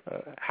placed,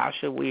 how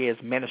should we as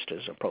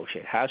ministers approach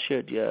it? How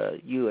should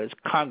you as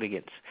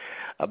congregants,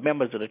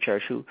 members of the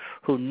church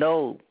who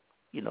know,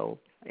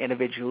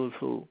 individuals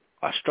who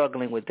are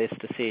struggling with this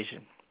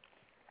decision?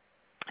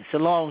 It's a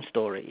long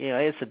story.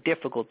 It's a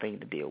difficult thing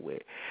to deal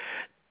with.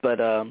 But,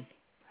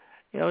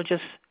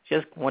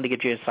 just want to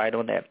get your insight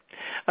on that.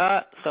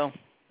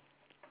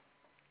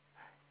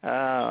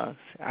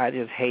 I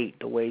just hate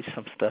the way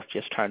some stuff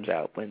just turns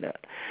out when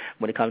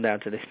it comes down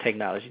to this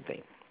technology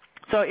thing.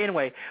 So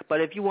anyway, but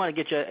if you want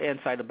to get your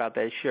insight about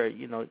that, sure,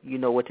 you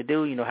know what to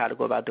do, you know how to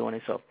go about doing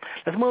it. So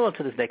let's move on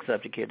to this next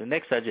subject here. The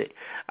next subject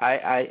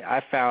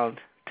I found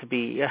to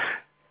be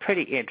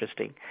pretty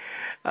interesting.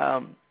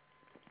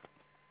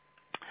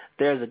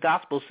 There's a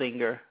gospel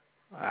singer.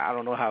 I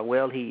don't know how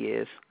well he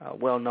is,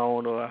 well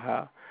known, or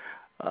how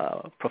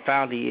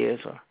profound he is,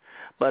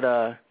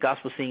 but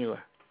gospel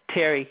singer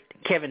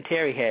Kevin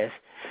Terry has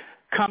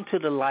come to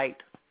the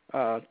light,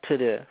 to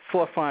the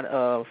forefront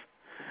of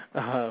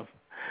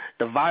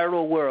the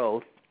viral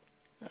world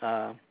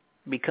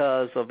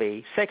because of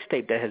a sex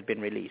tape that has been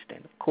released.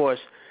 And, of course,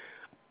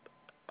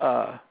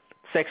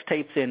 sex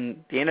tapes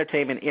in the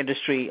entertainment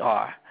industry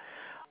are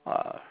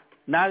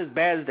not as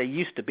bad as they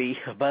used to be,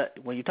 but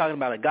when you're talking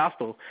about a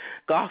gospel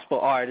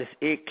artist,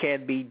 it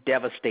can be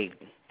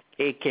devastating.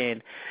 It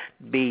can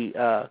be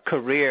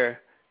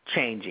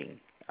career-changing,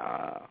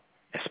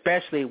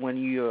 especially when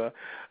you're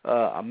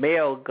a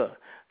male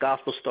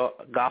gospel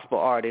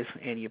artist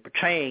and you're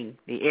portraying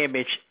the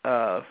image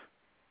of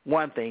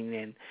one thing,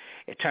 and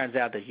it turns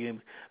out that you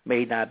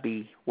may not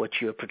be what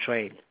you're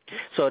portraying.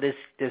 So this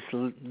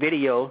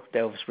video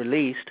that was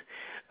released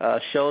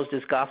shows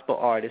this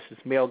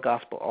male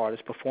gospel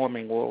artist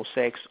performing oral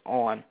sex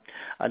on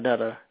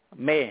another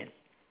man,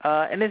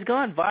 and it's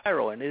gone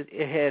viral, and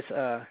it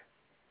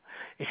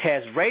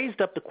has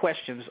raised up the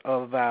questions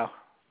of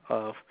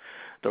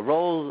the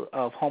role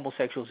of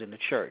homosexuals in the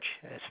church.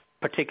 As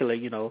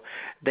particularly,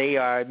 they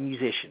are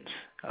musicians,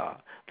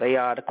 they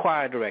are the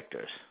choir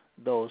directors.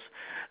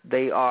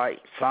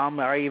 Some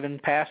are even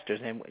pastors,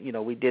 and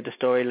we did the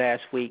story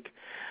last week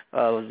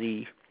of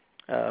the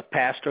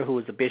pastor who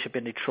was the bishop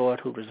in Detroit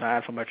who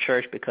resigned from her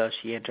church because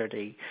she entered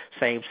a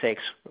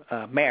same-sex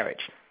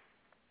marriage.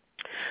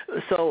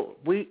 So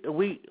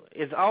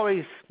it's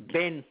always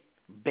been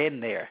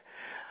there,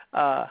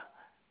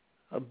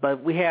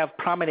 but we have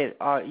prominent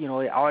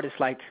artists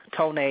like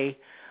Tone,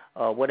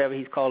 whatever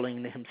he's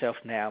calling himself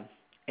now,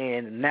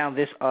 and now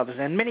this others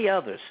and many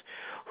others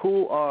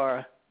who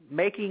are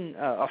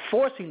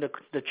forcing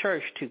the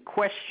church to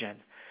question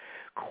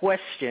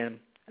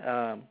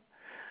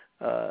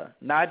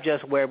not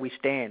just where we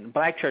stand,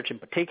 Black church in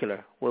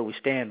particular, where we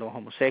stand on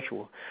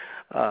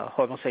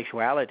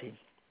homosexuality,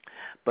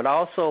 but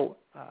also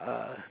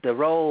the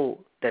role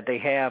that they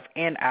have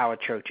in our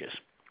churches.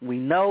 We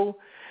know,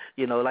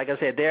 like I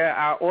said, there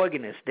are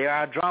organists, there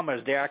are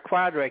drummers, there are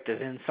choir directors.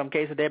 In some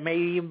cases, there may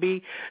even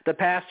be the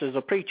pastors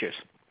or preachers.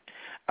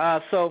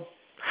 So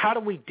how do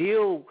we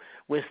deal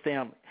with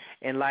them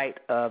in light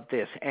of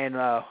this? And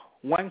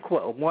one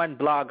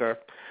blogger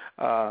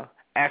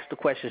asked the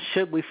question: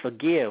 Should we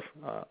forgive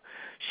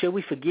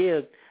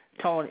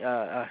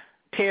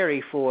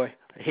Terry for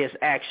his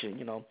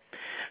action?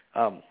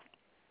 Of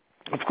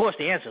course,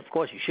 the answer,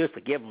 you should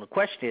forgive him. The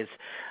question is,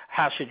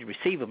 how should you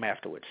receive him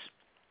afterwards?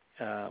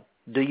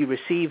 Do you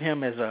receive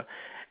him as a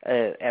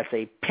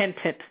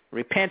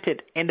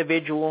repentant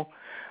individual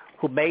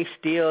who may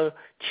still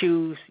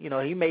choose?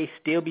 He may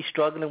still be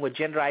struggling with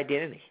gender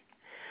identity.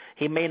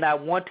 He may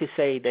not want to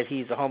say that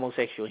he's a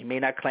homosexual. He may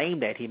not claim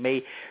that. He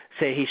may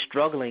say he's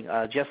struggling,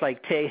 just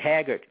like Ted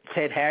Haggard.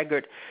 Ted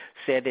Haggard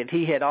said that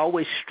he had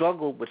always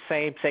struggled with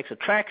same-sex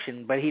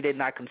attraction, but he did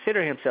not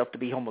consider himself to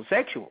be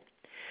homosexual.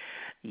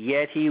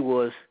 Yet he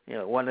was,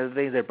 one of the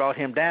things that brought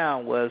him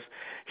down was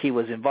he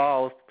was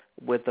involved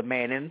with a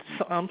man in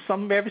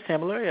something very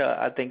similar.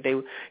 I think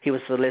he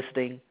was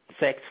soliciting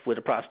sex with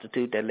a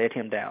prostitute that led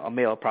him down, a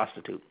male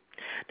prostitute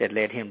that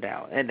led him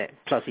down, and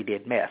plus he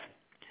did meth.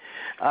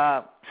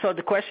 So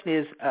the question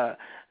is,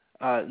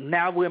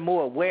 now we're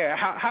more aware.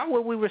 How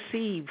will we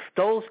receive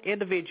those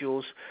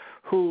individuals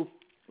who,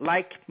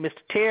 like Mr.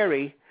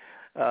 Terry,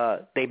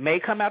 they may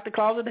come out the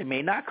closet, they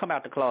may not come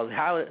out the closet.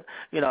 How,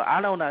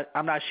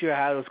 I'm not sure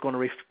how it's going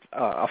to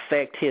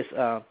affect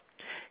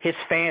his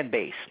fan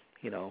base.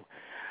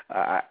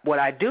 What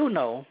I do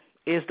know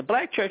is the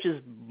black church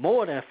is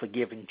more than a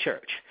forgiving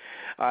church.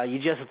 You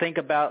just think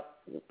about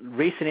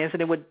recent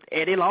incident with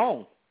Eddie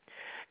Long.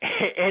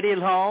 Eddie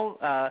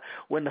Long,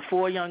 when the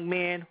 4 young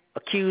men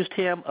accused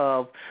him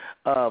of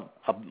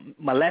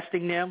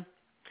molesting them,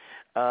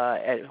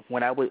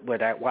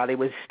 while they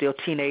were still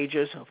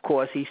teenagers. Of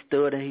course, he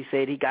stood and he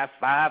said he got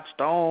 5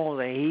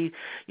 stones and he's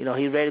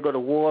ready to go to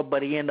war,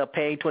 but he ended up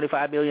paying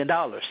 $25 million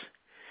to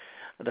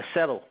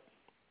settle.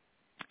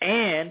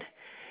 And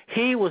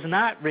he was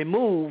not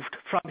removed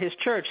from his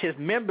church. His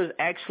members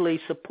actually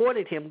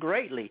supported him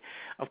greatly.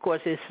 Of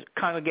course, his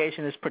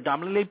congregation is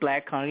predominantly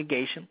black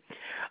congregation,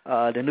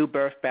 the New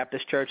Birth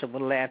Baptist Church of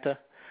Atlanta,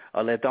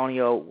 or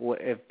Lithonia,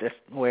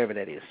 wherever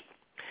that is.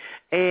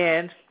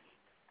 And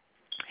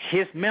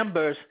his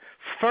members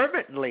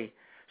fervently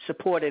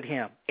supported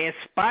him in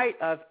spite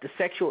of the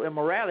sexual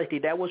immorality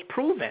that was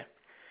proven.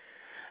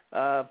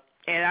 And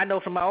I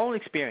know from my own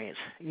experience,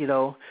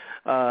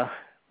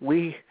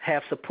 we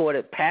have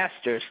supported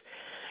pastors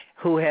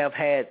who have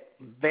had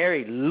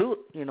very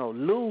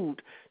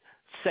lewd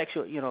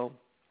sexual,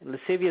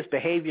 lascivious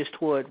behaviors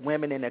toward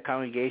women in their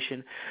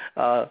congregation,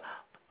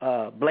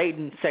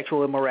 blatant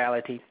sexual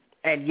immorality,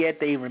 and yet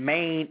they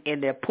remain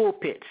in their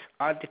pulpits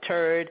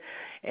undeterred,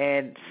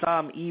 and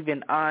some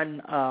even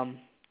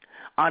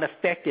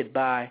unaffected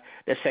by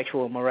their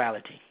sexual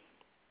immorality.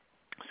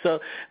 So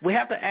we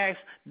have to ask,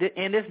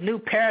 in this new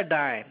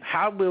paradigm,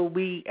 how will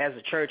we as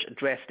a church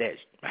address that?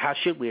 How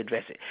should we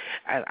address it?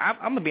 I'm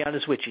going to be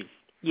honest with you.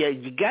 Yeah,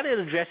 you got to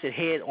address it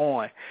head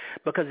on,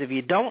 because if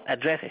you don't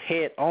address it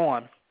head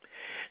on,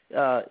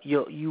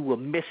 you will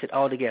miss it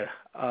altogether.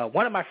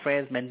 One of my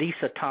friends,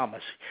 Mandisa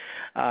Thomas,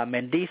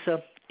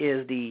 Mandisa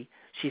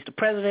she's the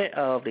president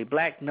of the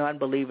Black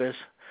Non-Believers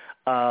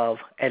of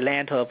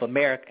Atlanta, of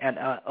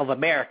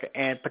America,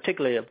 and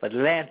particularly of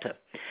Atlanta.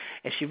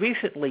 And she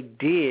recently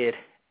did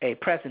a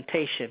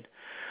presentation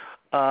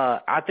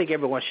I think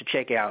everyone should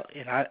check out.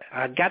 And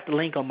I got the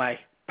link on my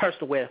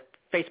personal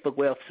Facebook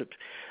web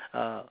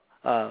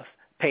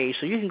page,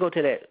 so you can go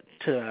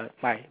to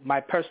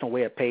my personal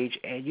web page,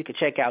 and you can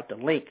check out the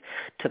link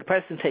to the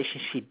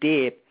presentation she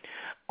did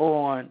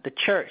on the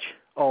church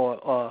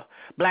or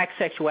black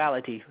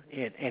sexuality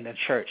in the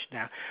church.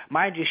 Now,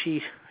 mind you,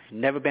 she's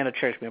never been a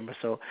church member,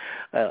 so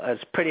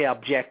it's pretty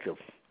objective.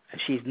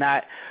 She's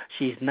not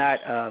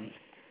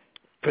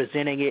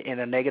presenting it in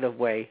a negative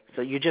way.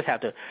 So you just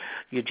have to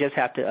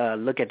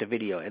look at the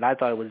video, and I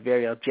thought it was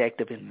very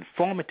objective and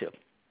informative.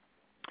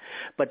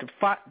 But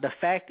the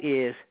fact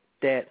is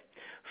that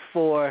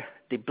for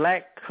the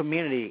black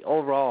community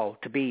overall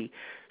to be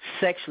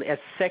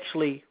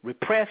sexually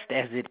repressed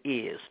as it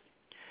is,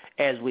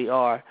 as we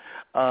are,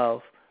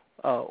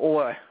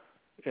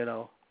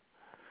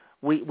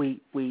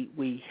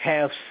 we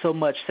have so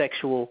much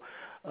sexual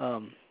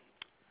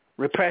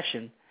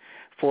repression.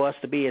 For us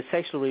to be as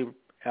sexually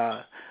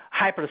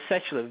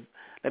hypersexual,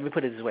 let me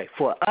put it this way: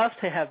 for us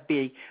to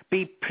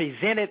be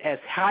presented as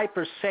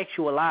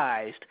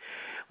hypersexualized,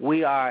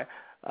 we are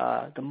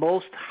the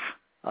most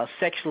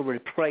sexually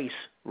repressed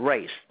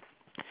race.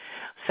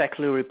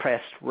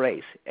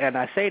 And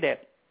I say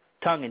that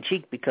tongue in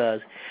cheek because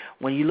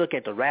when you look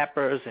at the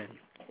rappers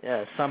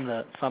and some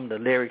of the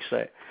lyrics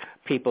that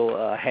people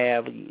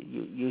have,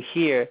 you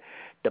hear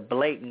the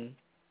blatant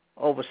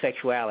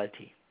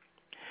over-sexuality.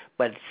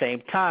 But at the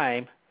same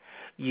time,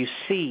 you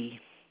see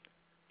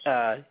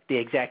the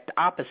exact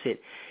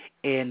opposite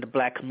in the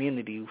black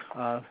community.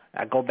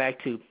 I go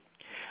back to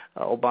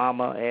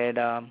Obama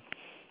and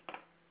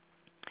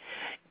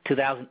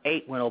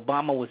 2008 when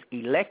Obama was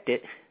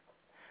elected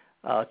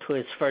to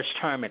his first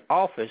term in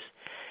office.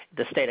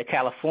 The state of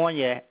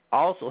California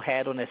also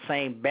had on the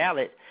same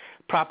ballot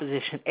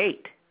Proposition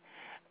 8.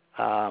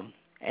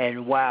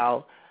 And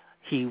while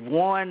he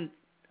won,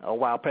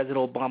 while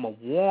President Obama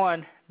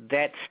won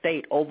that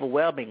state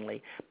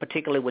overwhelmingly,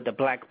 particularly with the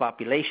black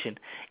population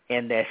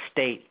in that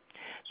state,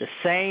 the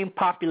same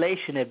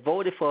population that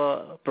voted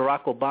for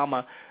Barack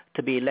Obama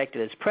to be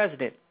elected as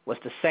president was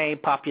the same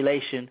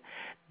population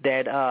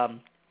that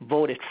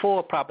voted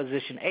for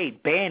Proposition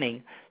 8,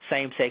 banning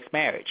same-sex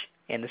marriage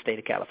in the state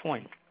of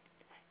California.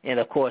 And,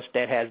 of course,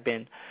 that has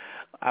been,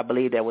 I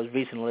believe that was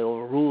recently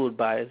overruled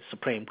by the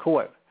Supreme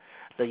Court,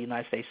 the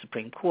United States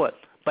Supreme Court.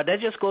 But that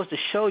just goes to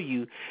show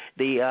you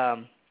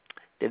the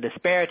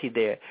disparity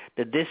there,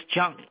 the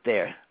disjunct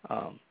there,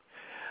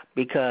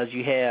 because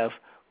you have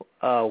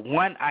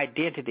one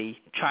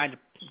identity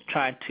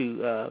trying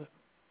to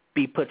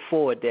be put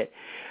forward that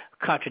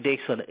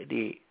contradicts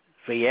the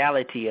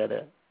reality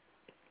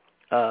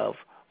of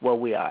what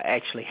we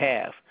actually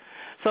have.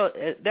 So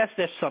that's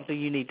just something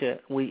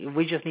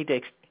we just need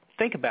to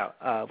think about.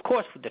 Of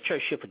course, the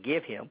church should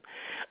forgive him.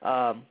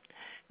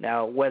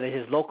 Now, whether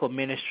his local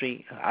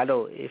ministry, I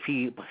know if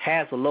he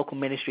has a local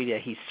ministry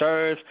that he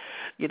serves,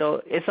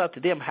 it's up to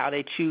them how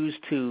they choose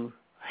to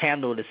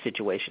handle the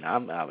situation.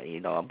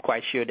 I'm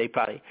quite sure they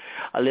probably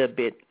a little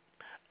bit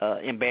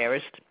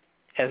embarrassed,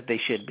 as they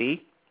should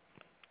be,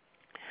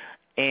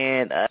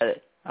 and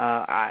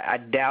I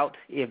doubt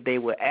if they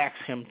will ask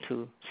him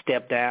to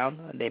step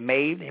down. They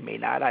may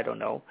not. I don't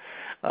know.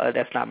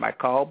 That's not my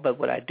call. But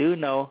what I do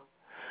know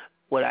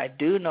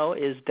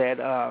is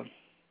that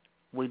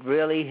we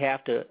really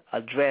have to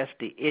address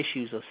the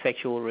issues of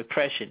sexual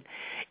repression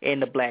in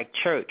the black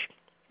church.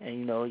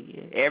 And,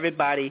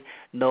 everybody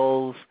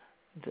knows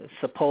the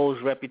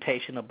supposed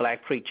reputation of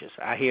black preachers.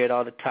 I hear it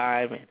all the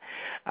time, and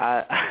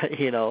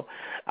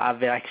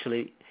I've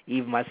actually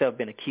even myself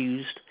been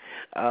accused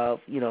of,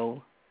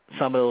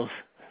 some of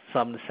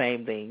the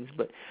same things.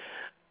 But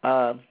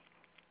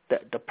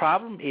the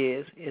problem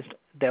is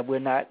that we're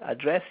not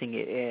addressing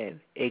it, and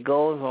it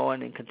goes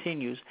on and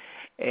continues,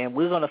 and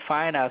we're going to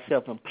find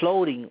ourselves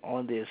imploding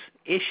on this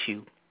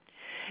issue,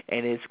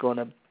 and it's going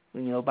to,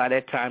 by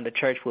that time the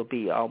church will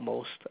be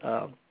almost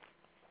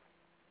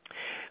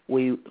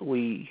we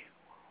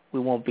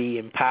won't be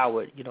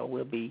empowered.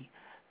 We'll be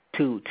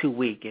too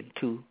weak and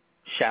too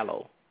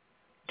shallow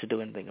to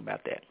do anything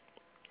about that.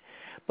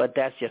 But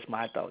that's just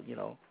my thought.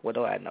 What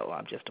do I know?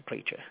 I'm just a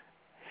preacher.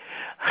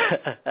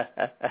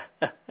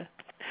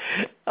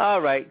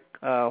 All right.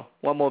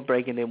 One more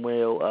break, and then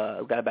we've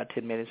got about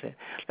 10 minutes in.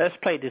 Let's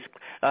play this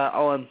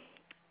on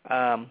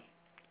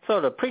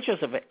the Preachers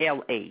of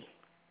L.A.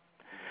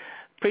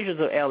 Preachers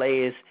of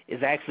L.A.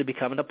 is actually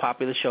becoming a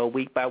popular show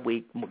week by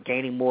week,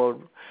 gaining more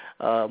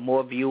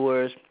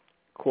viewers,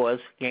 of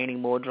course, gaining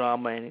more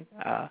drama, and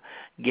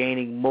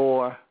gaining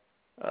more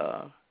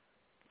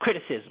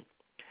criticism.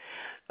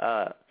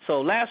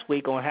 So last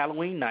week on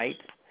Halloween night,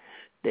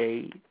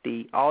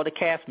 all the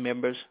cast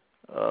members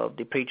of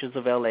the Preachers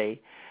of L.A.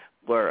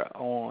 were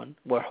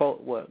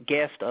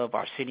guests of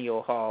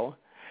Arsenio Hall,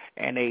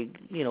 and they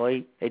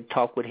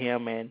talked with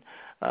him,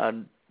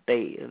 and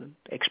they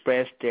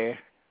expressed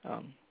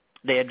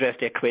they addressed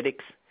their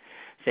critics,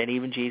 said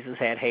even Jesus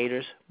had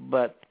haters,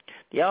 but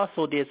they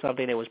also did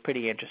something that was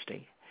pretty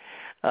interesting.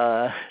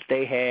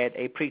 They had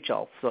a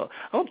preach-off. So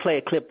I'm going to play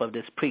a clip of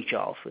this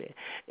preach-off.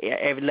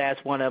 Every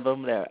last one of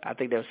them, I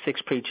think there were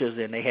 6 preachers,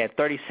 and they had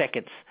 30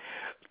 seconds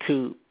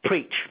to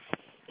preach,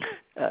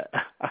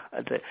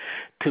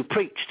 to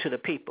preach to the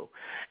people.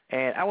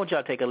 And I want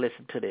y'all to take a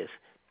listen to this.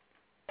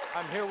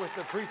 I'm here with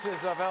the Preachers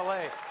of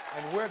L.A.,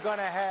 and we're going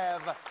to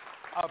have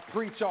a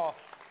preach-off.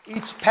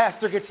 Each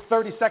pastor gets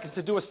 30 seconds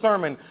to do a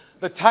sermon.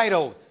 The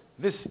title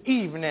this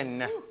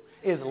evening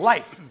is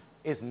Life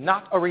is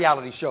Not a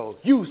Reality Show.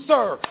 You,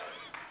 sir.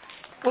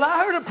 Well,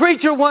 I heard a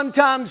preacher one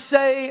time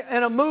say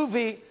in a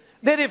movie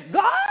that if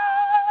God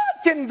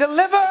can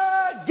deliver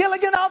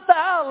Gilligan off the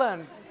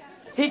island,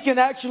 he can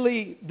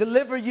actually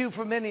deliver you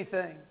from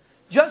anything.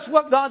 Just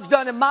what God's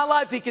done in my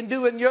life, he can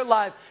do in your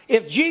life.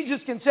 If Jesus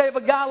can save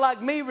a guy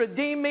like me,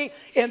 redeem me,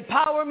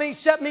 empower me,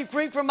 set me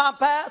free from my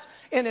past,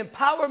 and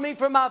empower me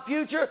for my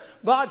future,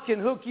 God can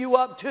hook you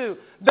up too.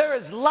 There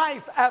is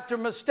life after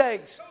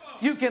mistakes.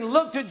 You can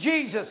look to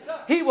Jesus.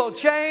 He will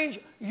change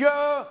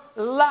your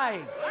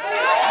life.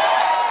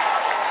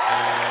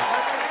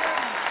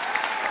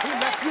 He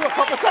left you a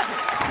couple seconds.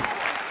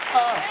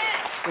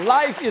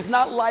 Life is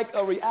not like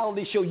a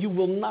reality show. You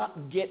will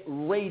not get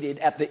rated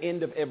at the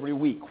end of every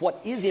week.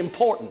 What is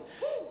important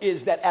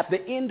is that at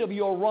the end of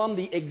your run,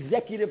 the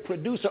executive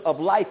producer of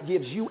life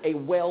gives you a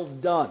well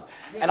done.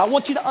 And I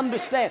want you to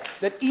understand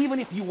that even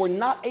if you were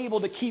not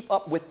able to keep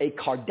up with a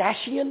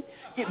Kardashian,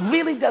 it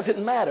really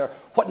doesn't matter.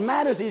 What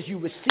matters is you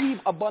receive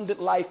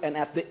abundant life, and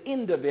at the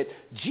end of it,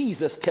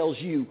 Jesus tells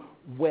you,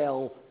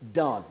 well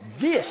done.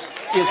 This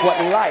is what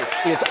life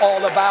is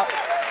all about.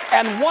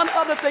 And one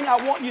other thing I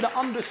want you to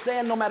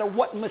understand, no matter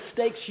what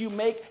mistakes you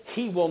make,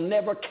 he will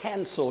never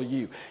cancel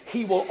you.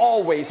 He will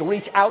always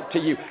reach out to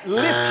you,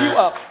 lift you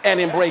up,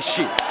 and embrace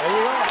you. There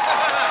you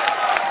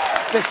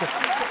are. Listen.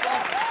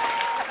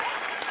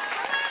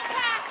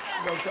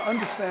 Well, to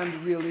understand the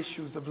real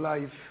issues of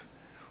life,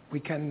 we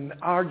can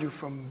argue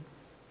from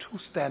 2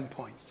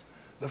 standpoints.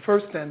 The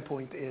first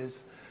standpoint is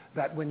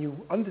that when you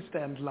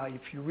understand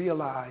life, you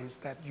realize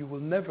that you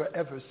will never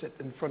ever sit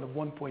in front of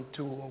 1.2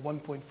 or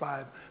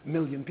 1.5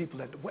 million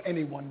people at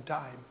any one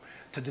time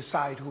to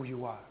decide who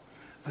you are.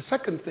 The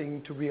second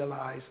thing to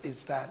realize is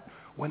that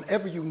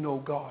whenever you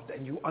know God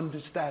and you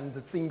understand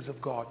the things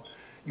of God,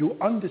 you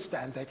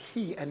understand that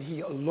he and he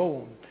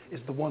alone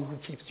is the one who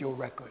keeps your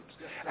records.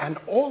 And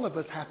all of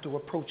us have to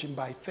approach him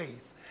by faith,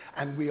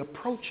 and we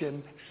approach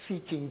him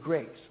seeking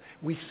grace.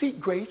 We seek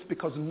grace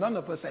because none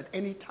of us at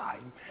any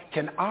time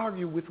can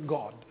argue with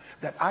God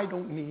that I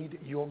don't need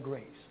your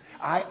grace.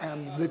 I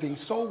am living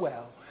so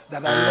well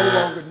that I no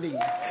longer need your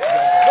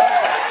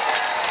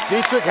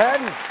grace. Dietrich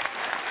Haddon.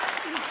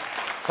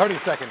 30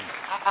 seconds.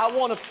 I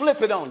want to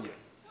flip it on you.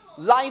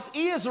 Life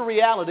is a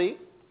reality,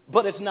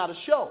 but it's not a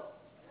show.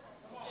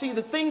 See,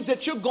 the things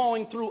that you're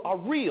going through are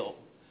real.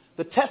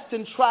 The tests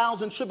and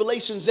trials and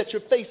tribulations that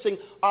you're facing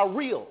are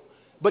real.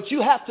 But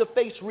you have to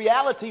face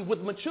reality with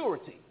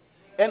maturity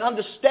and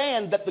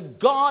understand that the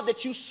God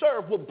that you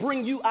serve will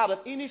bring you out of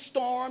any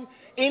storm,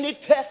 any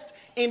test,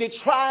 any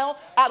trial.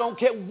 I don't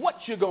care what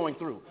you're going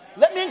through.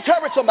 Let me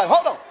encourage somebody.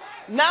 Hold on.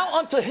 Now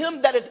unto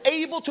him that is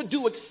able to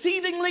do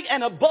exceedingly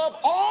and above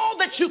all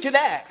that you can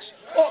ask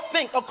or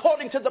think,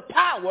 according to the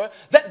power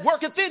that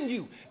worketh in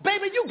you.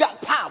 Baby, you got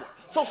power.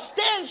 So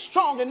stand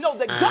strong and know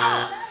that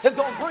God is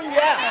going to bring you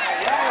out.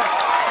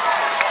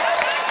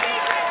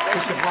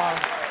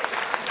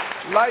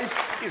 Life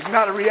is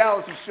not a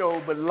reality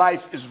show, but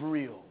life is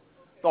real.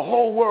 The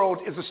whole world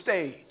is a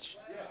stage,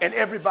 and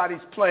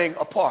everybody's playing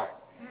a part.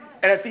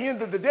 And at the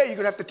end of the day, you're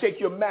going to have to take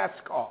your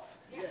mask off.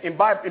 In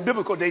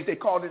biblical days, they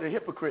called it a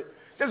hypocrite.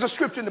 There's a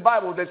scripture in the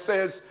Bible that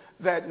says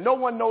that no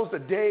one knows the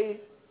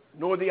day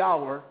nor the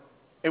hour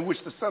in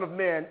which the Son of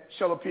Man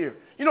shall appear.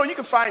 You know, you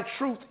can find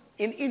truth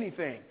in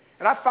anything.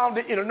 And I found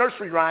it in a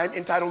nursery rhyme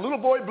entitled, Little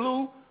Boy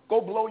Blue,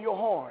 Go Blow Your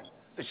Horn.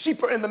 The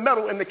sheep are in the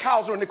meadow and the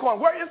cows are in the corn.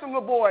 Where is the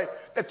little boy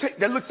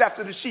that looks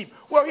after the sheep?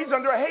 Well, he's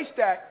under a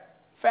haystack,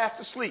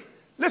 fast asleep.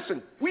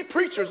 Listen, we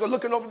preachers are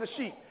looking over the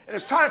sheep, and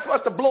it's time for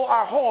us to blow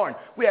our horn.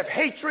 We have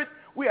hatred.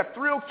 We have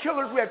thrill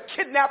killers. We have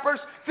kidnappers.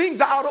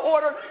 Things are out of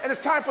order, and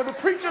it's time for the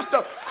preachers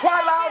to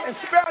cry loud and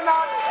spare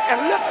not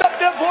and lift up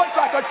their voice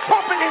like a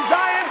trumpet in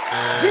Zion.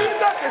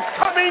 Jesus is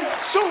coming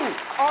soon.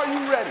 Are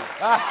you ready?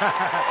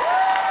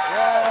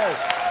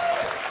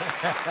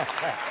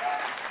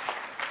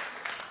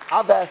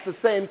 I've asked the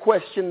same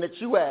question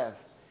that you asked,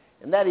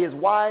 and that is,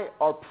 why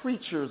are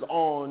preachers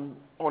on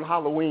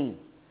Halloween?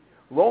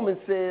 Romans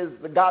says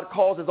that God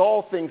causes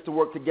all things to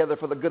work together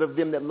for the good of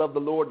them that love the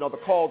Lord and are the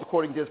called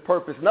according to his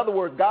purpose. In other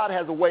words, God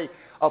has a way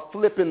of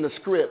flipping the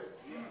script.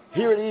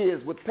 Here it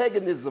is with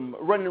paganism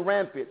running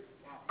rampant,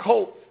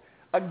 cults,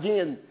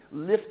 again,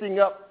 lifting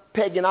up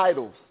pagan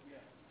idols.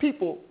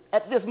 People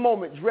at this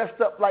moment dressed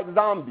up like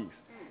zombies.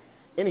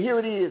 And here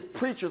it is,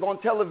 preachers on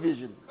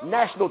television,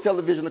 national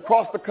television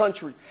across the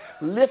country,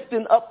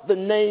 lifting up the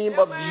name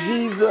of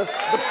Jesus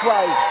the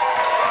Christ.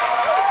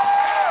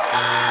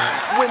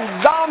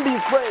 When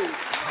zombies pray,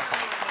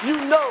 you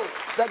know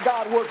that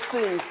God works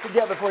things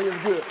together for his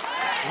good.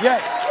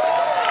 Yes.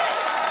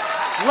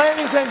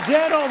 Ladies and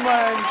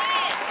gentlemen,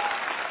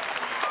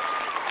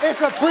 it's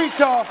a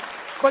preach-off,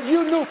 but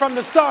you knew from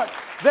the start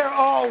they're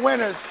all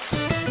winners.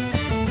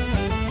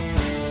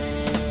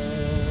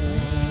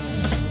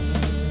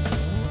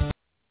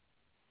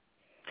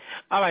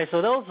 All right,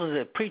 so those are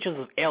the preachers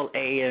of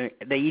L.A., and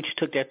they each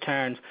took their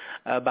turns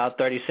about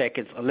 30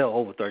 seconds, a little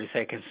over 30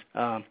 seconds,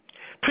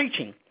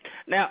 preaching.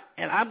 Now,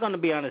 and I'm going to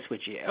be honest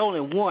with you,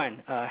 only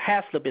one,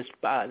 Haslip,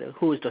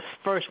 who is the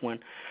first one,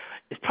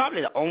 is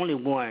probably the only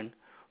one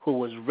who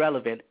was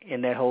relevant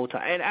in that whole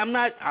time. And I'm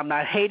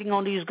not hating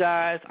on these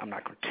guys. I'm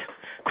not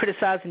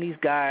criticizing these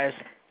guys,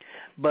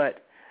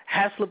 but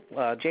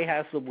Jay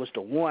Haslip was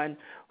the one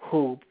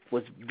who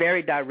was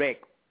very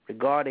direct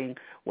regarding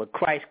what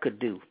Christ could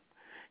do.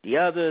 The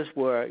others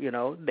were,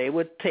 they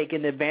were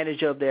taking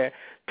advantage of their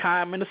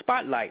time in the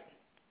spotlight.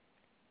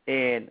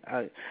 And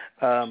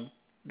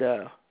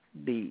the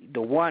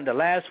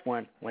last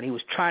one, when he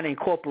was trying to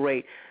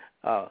incorporate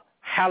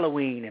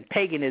Halloween and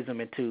paganism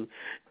into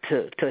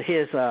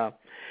his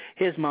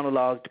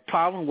monologue, the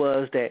problem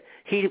was that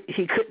he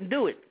couldn't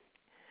do it,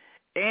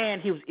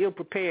 and he was ill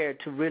prepared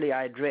to really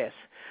address.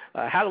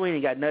 Halloween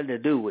ain't got nothing to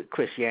do with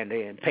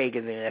Christianity and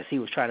paganism as he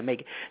was trying to make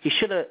it. He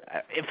should have.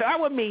 If I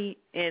were me,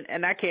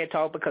 and I can't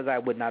talk because I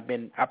would not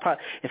been.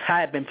 If I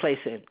had been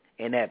placed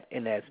in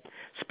that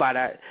spot,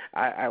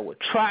 I would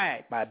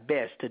try my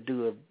best to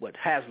do what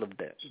Haslip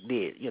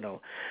did.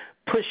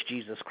 Push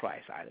Jesus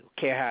Christ. I don't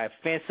care how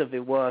offensive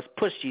it was.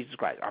 Push Jesus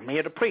Christ. I'm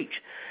here to preach.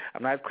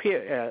 I'm not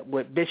here.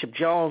 What Bishop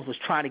Jones was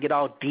trying to get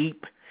all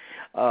deep.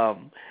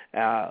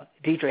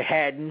 Dietrich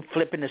Haddon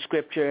flipping the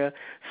script, and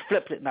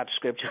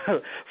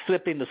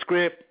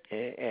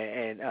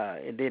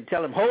then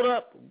tell him, hold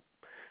up,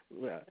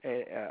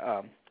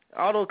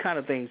 all those kind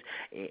of things.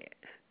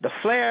 The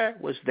flair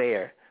was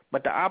there,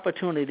 but the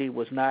opportunity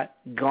was not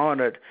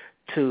garnered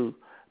to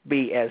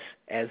be as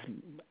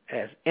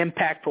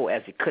impactful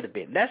as it could have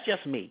been. That's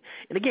just me.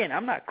 And again,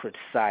 I'm not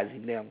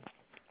criticizing them.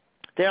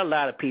 There are a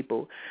lot of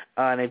people,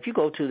 and if you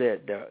go to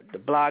the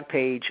blog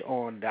page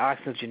on the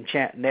Oxygen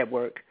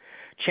Network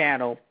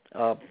channel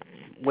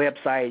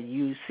website,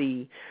 you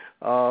see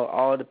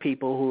all the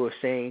people who are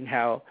saying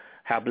how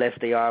blessed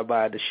they are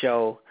by the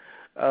show.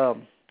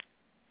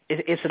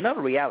 It's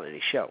another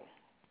reality show,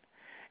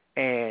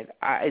 and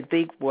I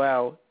think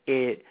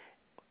it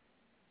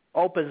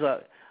opens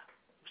up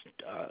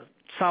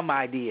some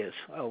ideas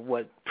of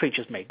what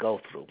preachers may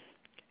go through.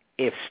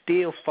 It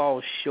still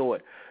falls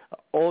short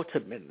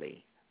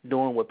ultimately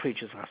doing what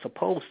preachers are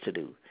supposed to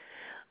do,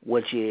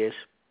 which is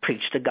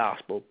preach the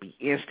gospel, be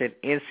instant,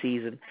 in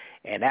season,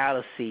 and out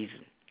of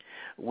season.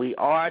 We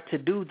are to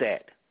do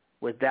that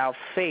without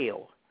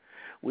fail.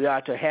 We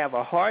are to have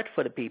a heart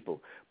for the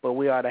people, but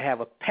we are to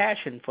have a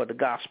passion for the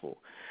gospel.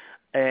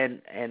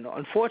 And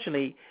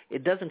unfortunately,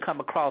 it doesn't come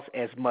across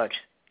as much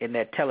in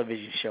that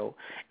television show.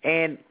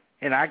 And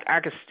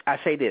I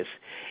say this,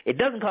 it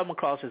doesn't come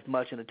across as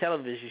much in the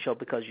television show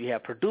because you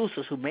have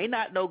producers who may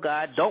not know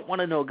God, don't want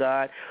to know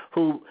God,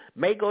 who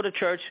may go to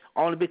church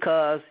only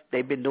because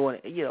they've been doing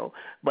it,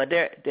 but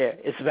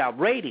it's about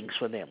ratings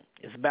for them.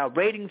 It's about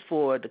ratings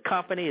for the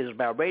company. It's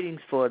about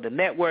ratings for the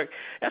network.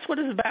 That's what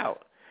it's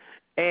about.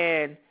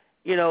 And,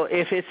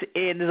 if it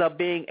ends up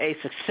being a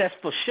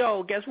successful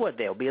show, guess what?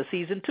 There'll be a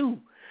season 2.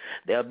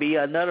 There'll be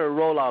another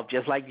roll-off,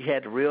 just like you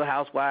had the Real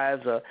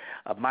Housewives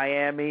of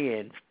Miami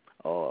and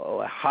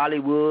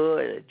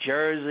Hollywood,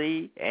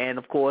 Jersey, and,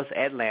 of course,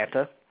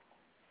 Atlanta.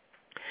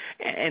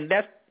 And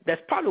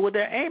that's probably what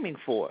they're aiming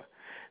for.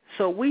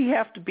 So we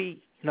have to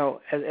be,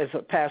 as a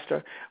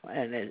pastor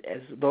and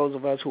as those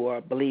of us who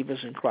are believers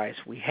in Christ,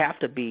 we have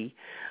to be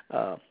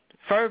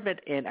fervent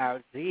in our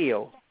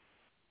zeal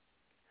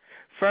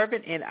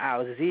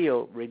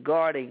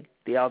regarding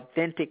the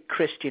authentic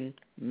Christian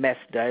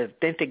message, the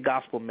authentic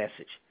gospel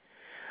message.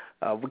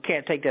 We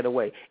can't take that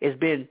away. It's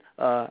been,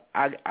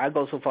 I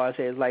go so far as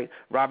to say it's like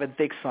Robin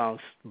Thicke's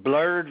songs,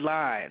 blurred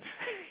lines.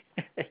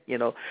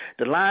 The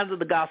lines of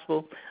the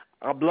gospel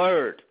are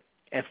blurred,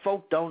 and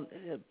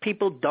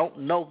people don't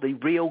know the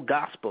real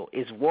gospel.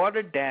 It's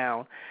watered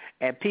down,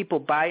 and people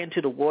buy into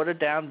the watered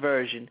down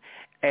version,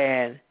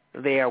 and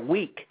they are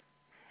weak,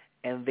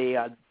 and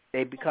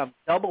they become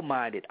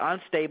double-minded,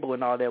 unstable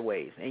in all their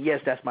ways. And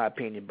yes, that's my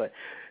opinion, but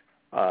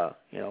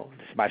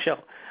it's my show.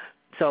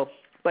 So.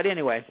 But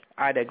anyway,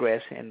 I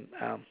digress, and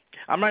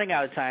I'm running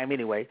out of time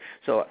anyway,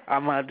 so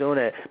I'm not doing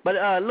that. But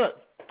look,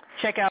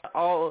 check out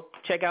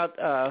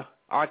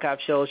archive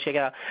shows, check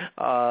out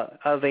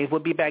other things. We'll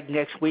be back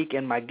next week,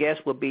 and my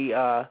guest will be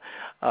a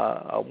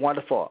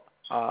wonderful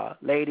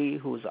lady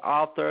who's an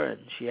author,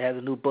 and she has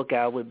a new book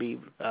out. We'll be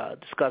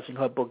discussing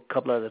her book, a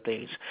couple other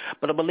things.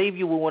 But I believe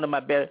you were one of my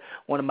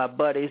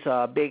buddies,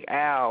 Big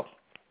Al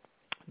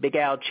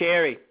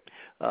Cherry,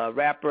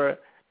 rapper,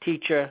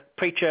 teacher,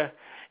 preacher.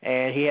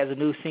 And he has a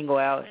new single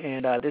out,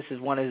 and this is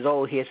one of his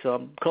old hits, so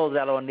I'm closing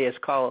out on this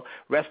called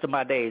Rest of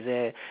My Days.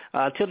 And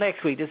until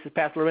next week, this is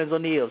Pastor Lorenzo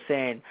Neal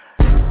saying,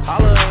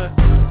 holla.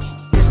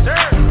 Yes,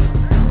 sir.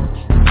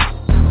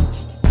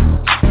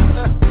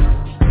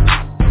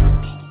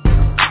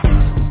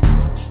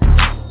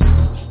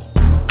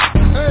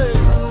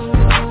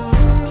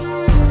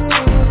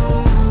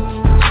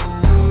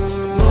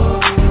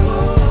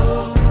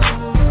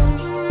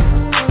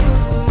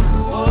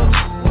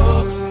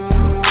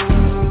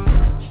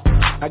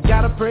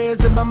 Praise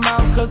in my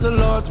mouth 'cause the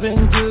Lord's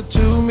been good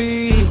to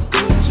me.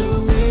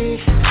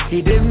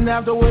 He didn't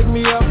have to wake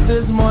me up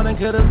this morning,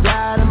 could have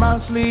died in my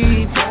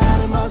sleep.